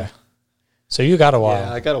 So. Okay. So you got a while.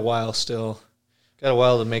 Yeah, I got a while still. Got a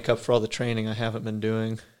while to make up for all the training I haven't been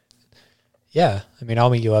doing. Yeah. I mean, I'll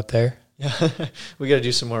meet you up there. Yeah. We got to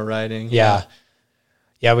do some more riding. Yeah.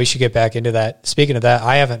 Yeah, we should get back into that. Speaking of that,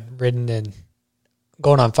 I haven't ridden in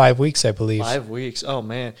going on 5 weeks, I believe. 5 weeks. Oh,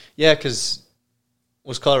 man. Yeah, because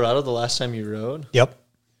was Colorado the last time you rode? Yep.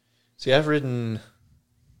 See, I've ridden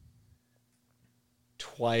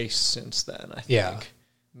twice since then, I think. Yeah.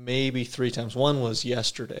 Maybe 3 times. One was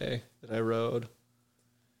yesterday that I rode.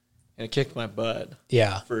 And it kicked my butt.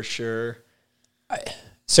 Yeah. For sure.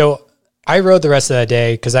 So I rode the rest of that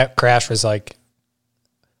day because that crash was like,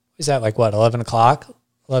 was that like what, 11 o'clock?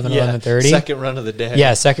 11:30? Second run of the day.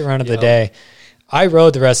 Yeah, second run of the day. I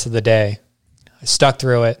rode the rest of the day. I stuck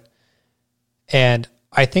through it. And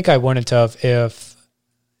I think I wouldn't have if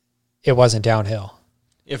it wasn't downhill.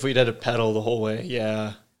 If we'd had to pedal the whole way,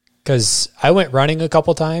 yeah. Because I went running a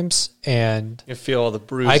couple times and you feel all the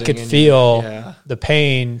bruising. I could feel the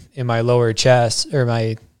pain in my lower chest or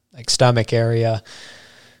my stomach area.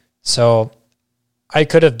 So I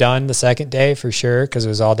could have done the second day for sure because it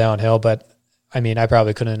was all downhill. But I mean, I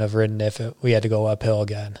probably couldn't have ridden if we had to go uphill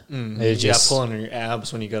again. It just pulling on your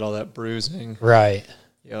abs when you got all that bruising. Right.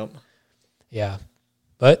 Yep. Yeah.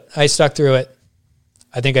 But I stuck through it.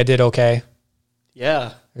 I think I did okay.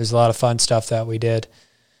 Yeah. There's a lot of fun stuff that we did.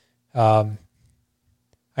 I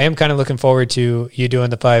am kind of looking forward to you doing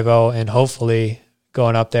the 5-0 and hopefully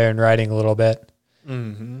going up there and riding a little bit.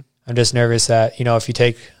 Mm-hmm. I'm just nervous that, if you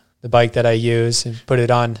take the bike that I use and put it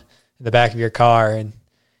on in the back of your car and,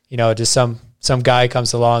 just some guy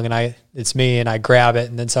comes along and it's me and I grab it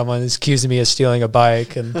and then someone is accusing me of stealing a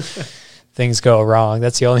bike and things go wrong.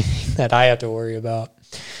 That's the only thing that I have to worry about.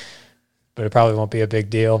 But it probably won't be a big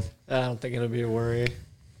deal. I don't think it'll be a worry.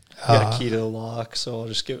 got a key to the lock, so I'll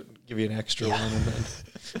just give you an extra one. And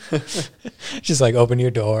then just like open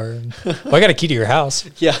your door. Well, I got a key to your house.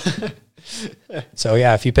 Yeah. So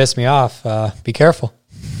yeah, if you piss me off, be careful.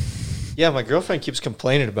 Yeah, my girlfriend keeps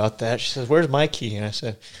complaining about that. She says, "Where's my key?" And I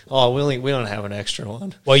said, "Oh, we don't have an extra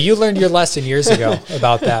one." Well, you learned your lesson years ago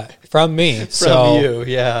about that from me. From you,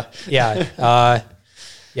 yeah. Yeah.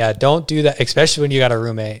 Yeah, don't do that, especially when you got a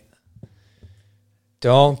roommate.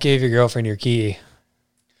 Don't give your girlfriend your key.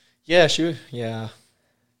 Yeah, yeah.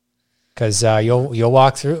 Because you'll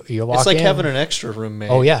walk through. It's like having an extra roommate.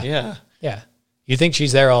 Oh, yeah. Yeah. Yeah. You think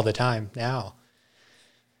she's there all the time now.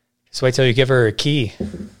 Just wait till you give her a key.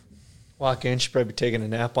 Walk in, she'd probably be taking a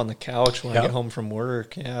nap on the couch when I get home from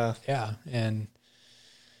work. Yeah. Yeah. And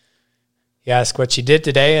you ask what she did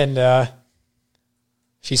today, and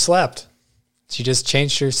she slept. She just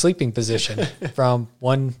changed her sleeping position from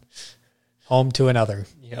one home to another.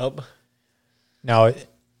 Yep. No,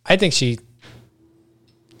 I don't think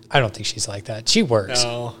she's like that. She works.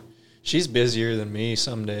 No. She's busier than me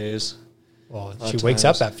some days. Well, she wakes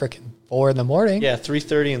up at freaking 4 in the morning. Yeah,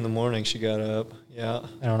 3:30 in the morning she got up. Yeah.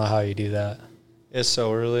 I don't know how you do that. It's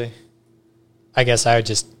so early. I guess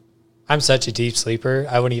I'm such a deep sleeper,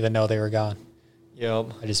 I wouldn't even know they were gone.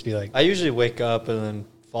 Yep. I'd just be like... I usually wake up and then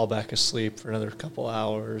fall back asleep for another couple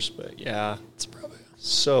hours, but yeah. It's probably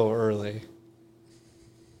so early.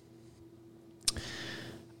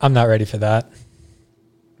 I'm not ready for that.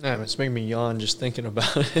 It's making me yawn just thinking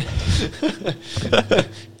about it.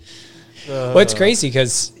 Well, it's crazy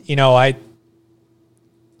because,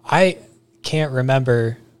 I can't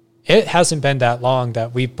remember. It hasn't been that long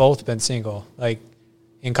that we've both been single. Like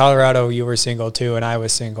in Colorado, you were single too, and I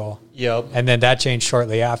was single. Yep. And then that changed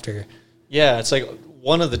shortly after. Yeah, it's like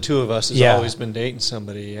one of the two of us has always been dating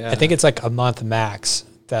somebody. Yeah. I think it's like a month max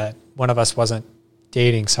that one of us wasn't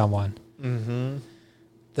dating someone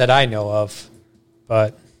that I know of.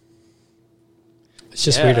 But it's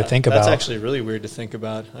just weird to think about. That's actually really weird to think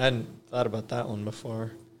about. I hadn't thought about that one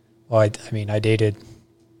before. Well, I mean, I dated.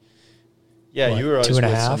 Yeah, you were always 2.5?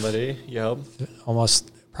 with somebody. Yep.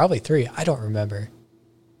 Almost, probably 3. I don't remember.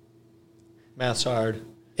 Math's hard.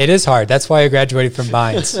 It is hard. That's why I graduated from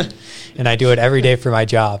Vines. And I do it every day for my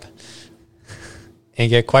job. And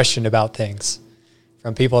get questioned about things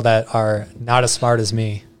from people that are not as smart as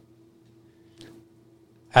me.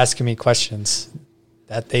 Asking me questions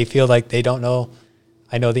that they feel like they don't know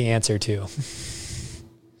I know the answer to.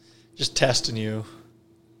 Just testing you.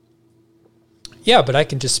 Yeah, but I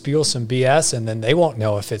can just spew some BS and then they won't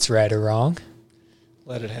know if it's right or wrong.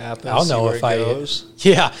 Let it happen. I'll know if I goes.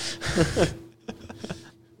 Yeah.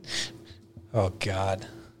 Oh God.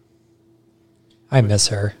 I miss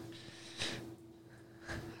her.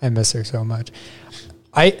 I miss her so much.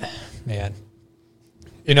 Man.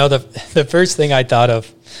 The first thing I thought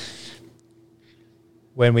of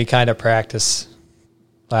when we kind of practiced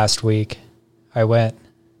last week, I went,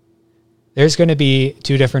 there's going to be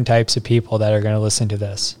 2 different types of people that are going to listen to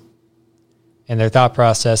this. And their thought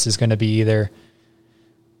process is going to be either,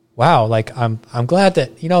 wow, like I'm glad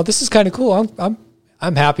that, this is kind of cool.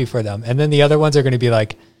 I'm happy for them. And then the other ones are going to be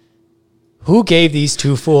like, who gave these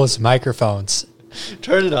 2 fools microphones?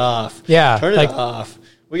 Turn it off. Yeah. Turn it off.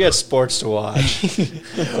 We got sports to watch.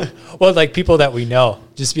 Well, like people that we know,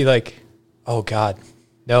 just be like, oh God,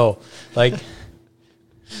 no. Like,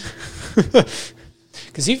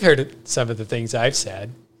 because you've heard some of the things I've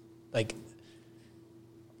said. Like,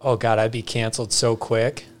 oh God, I'd be canceled so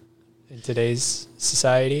quick in today's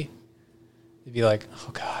society. You'd be like,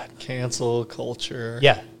 oh God. Cancel culture.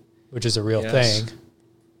 Yeah, which is a real thing.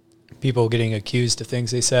 People getting accused of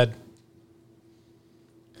things they said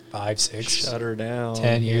 5, 6, shut her down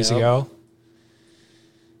 10 years ago.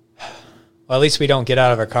 Well, at least we don't get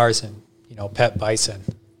out of our cars and, pet bison.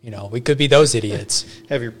 We could be those idiots.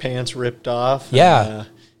 Have your pants ripped off. Yeah. And,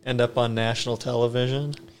 end up on national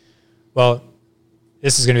television. Well,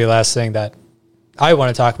 this is going to be the last thing that I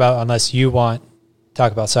want to talk about, unless you want to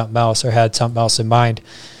talk about something else or had something else in mind.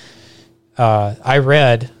 I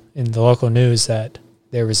read in the local news that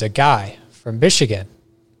there was a guy from Michigan.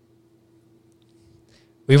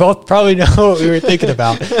 We both probably know what we were thinking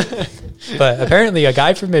about. But apparently a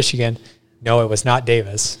guy from Michigan, no, it was not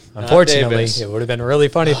Davis. Unfortunately, it would have been really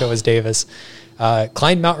funny if it was Davis.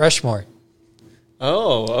 Climbed Mount Rushmore.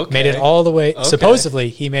 Oh, okay. Made it all the way. Okay. Supposedly,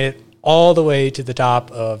 he made it all the way to the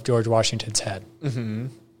top of George Washington's head. Mm-hmm.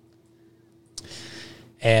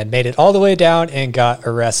 And made it all the way down and got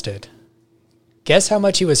arrested. Guess how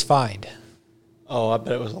much he was fined? Oh, I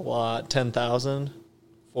bet it was a lot. 10,000?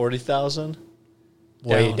 40,000?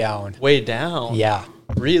 Way down. Way down? Yeah.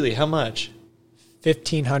 Really? How much?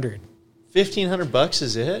 $1,500. $1,500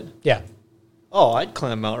 is it? Yeah. Oh, I'd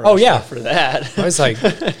climb Mount Rushmore yeah. for that. I was like,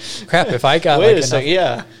 crap, if I got Wait a enough, second,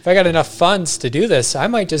 yeah. if I got enough funds to do this, I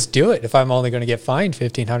might just do it if I'm only going to get fined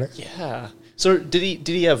 $1,500. Yeah. So did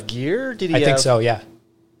he have gear? I think so, yeah.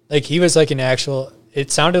 Like he was like an actual, it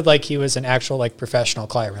sounded like he was an actual like professional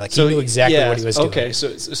climber. Like he knew exactly what he was doing. Okay,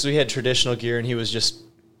 so he had traditional gear and he was just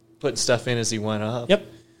putting stuff in as he went up. Yep.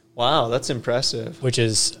 Wow, that's impressive. Which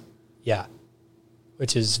is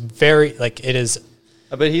very, like it is.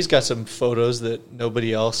 I bet he's got some photos that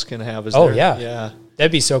nobody else can have. Yeah.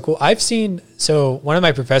 That'd be so cool. I've seen, so one of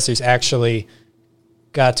my professors actually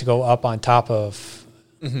got to go up on top of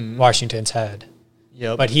Washington's Head.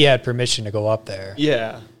 Yep. But he had permission to go up there.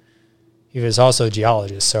 Yeah. He was also a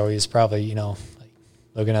geologist, so he's probably, like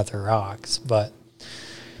looking at the rocks. But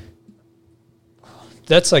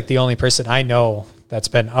that's like the only person I know that's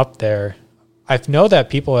been up there. I know that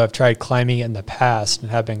people have tried climbing it in the past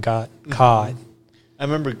and have been caught. I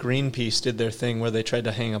remember Greenpeace did their thing where they tried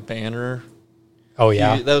to hang a banner. Oh,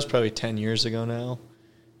 yeah. That was probably 10 years ago now.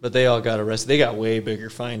 But they all got arrested. They got way bigger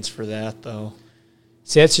fines for that, though.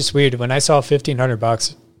 See, that's just weird. When I saw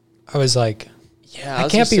 $1,500, I was like, yeah, that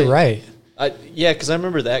can't be right. Yeah, because I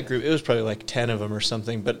remember that group. It was probably like 10 of them or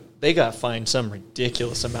something, but they got fined some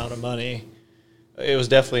ridiculous amount of money. It was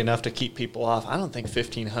definitely enough to keep people off. I don't think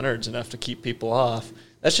 1,500 is enough to keep people off.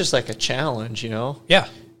 That's just like a challenge, Yeah.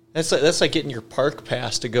 That's like getting your park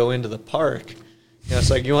pass to go into the park. It's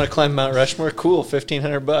like, you want to climb Mount Rushmore? Cool,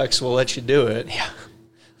 $1,500. We'll let you do it. Yeah.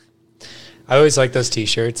 I always like those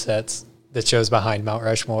T-shirts that shows behind Mount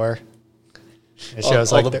Rushmore. It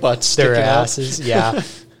shows all like the butts their sticking out. asses. Yeah.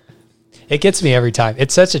 It gets me every time.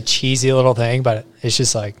 It's such a cheesy little thing, but it's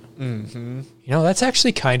just like, that's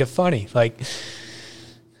actually kind of funny. Like,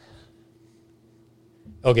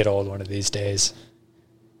 it'll get old one of these days.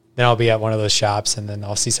 Then I'll be at one of those shops and then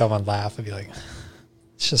I'll see someone laugh and be like,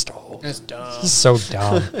 it's just old. It's dumb. This is so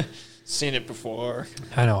dumb. Seen it before.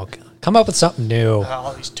 I know. Come up with something new.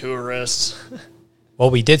 All these tourists.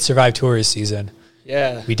 Well, we did survive tourist season.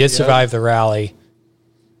 Yeah. We did survive the rally.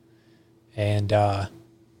 And I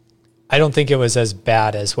don't think it was as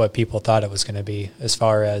bad as what people thought it was going to be as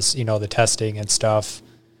far as, the testing and stuff.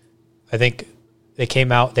 I think they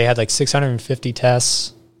came out, they had like 650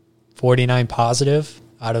 tests, 49 positive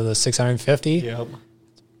out of the 650. Yep.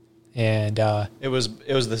 And it was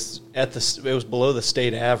below the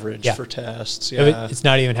state average for tests. Yeah. It's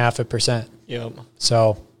not even 0.5%. Yep.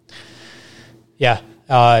 So, yeah.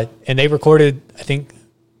 And they recorded, I think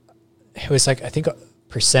it was like,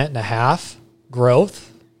 1.5%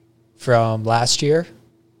 growth from last year.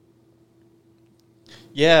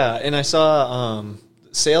 Yeah. And I saw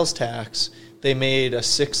sales tax, they made a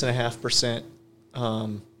 6.5%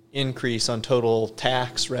 increase on total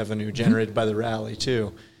tax revenue generated by the rally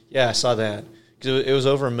too. Yeah, I saw that. Because it was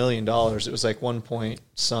over $1 million. It was like 1 point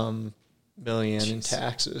some million in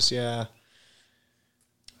taxes. Yeah.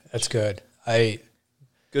 That's good.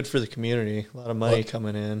 Good for the community. A lot of money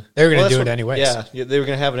coming in. They were going to do it anyways. Yeah, they were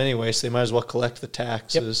going to have it anyway, so they might as well collect the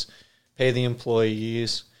taxes, pay the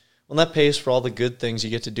employees. Well, that pays for all the good things you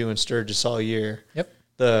get to do in Sturgis all year. Yep.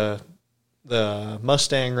 The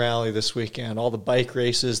Mustang rally this weekend, all the bike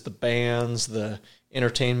races, the bands, the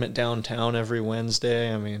entertainment downtown every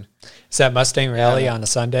Wednesday. I mean, is that Mustang rally on a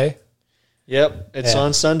Sunday? Yep, it's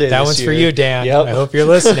on Sunday. That this one's year. for you, Dan. Yep. I hope you're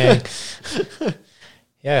listening.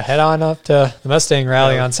 Yeah, head on up to the Mustang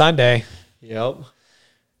rally on Sunday. Yep.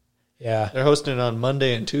 Yeah, they're hosting it on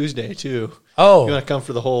Monday and Tuesday too. Oh, if you want to come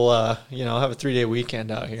for the whole, have a 3-day weekend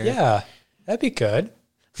out here. Yeah, that'd be good.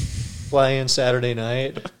 Fly in Saturday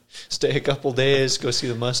night, stay a couple days, go see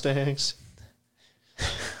the Mustangs.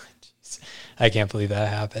 I can't believe that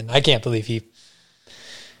happened. I can't believe he.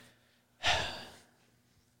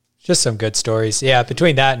 Just some good stories. Yeah,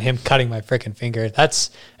 between that and him cutting my freaking finger,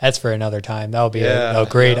 that's for another time. That'll be a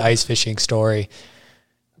great ice fishing story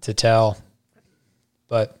to tell.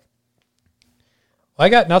 But I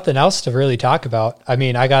got nothing else to really talk about. I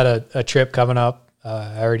mean, I got a trip coming up.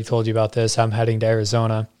 I already told you about this. I'm heading to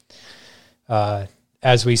Arizona.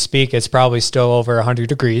 As we speak, it's probably still over 100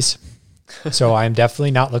 degrees. So I'm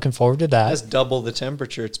definitely not looking forward to that. That's double the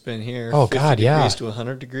temperature it's been here. Oh, God, 50 yeah. degrees to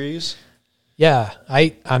 100 degrees. Yeah,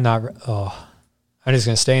 I'm not. Oh, I'm just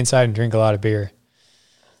gonna stay inside and drink a lot of beer.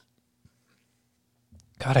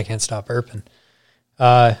 God, I can't stop burping.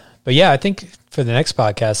 But yeah, I think for the next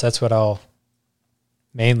podcast, that's what I'll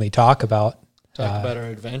mainly talk about. Talk about our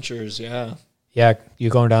adventures. Yeah. Yeah, you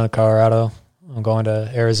going down to Colorado? I'm going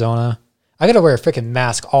to Arizona. I got to wear a freaking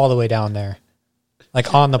mask all the way down there,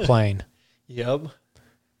 like on the plane. Yep.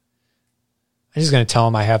 I'm just going to tell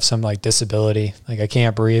them I have some like disability, like I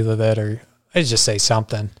can't breathe with it, or I just say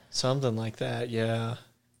something. Something like that, yeah.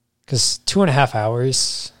 Because 2.5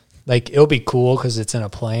 hours, like it'll be cool because it's in a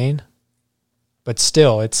plane, but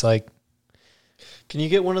still, it's like. Can you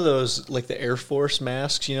get one of those, like the Air Force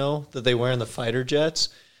masks, you know, that they wear in the fighter jets?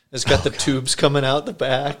 It's got the tubes coming out the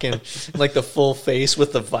back and like the full face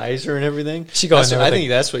with the visor and everything. I think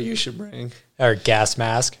that's what you should bring. Or gas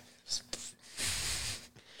mask.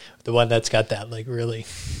 The one that's got that like really.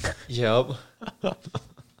 Yep.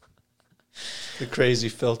 The crazy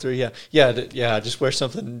filter. Yeah. Yeah. Just wear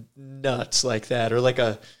something nuts like that, or like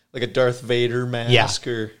a Darth Vader mask.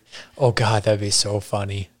 Yeah. Or. Oh God, that'd be so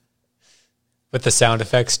funny. With the sound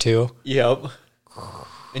effects too. Yep.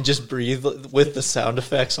 And just breathe with the sound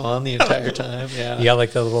effects on the entire time. Yeah. You got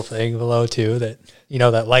like the little thing below too that, you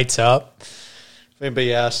know, that lights up. If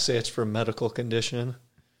anybody asks, say it's for a medical condition.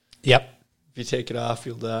 Yep. If you take it off,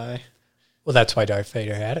 you'll die. Well, that's why Darth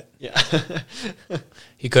Vader had it. Yeah.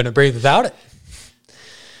 He couldn't breathe without it.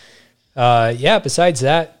 Yeah, besides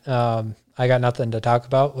that, I got nothing to talk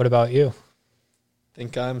about. What about you?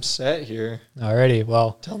 Think I'm set here. Alrighty.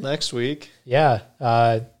 Well, till next week. Yeah.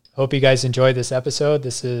 Hope you guys enjoyed this episode.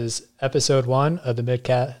 This is episode 1 of the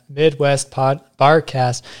Midwest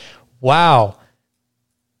Barcast. Wow.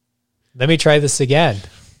 Let me try this again.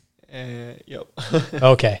 Yep.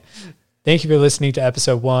 Okay. Thank you for listening to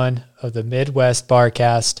episode 1 of the Midwest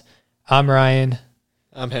Barcast. I'm Ryan.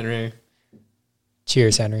 I'm Henry.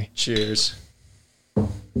 Cheers, Henry. Cheers.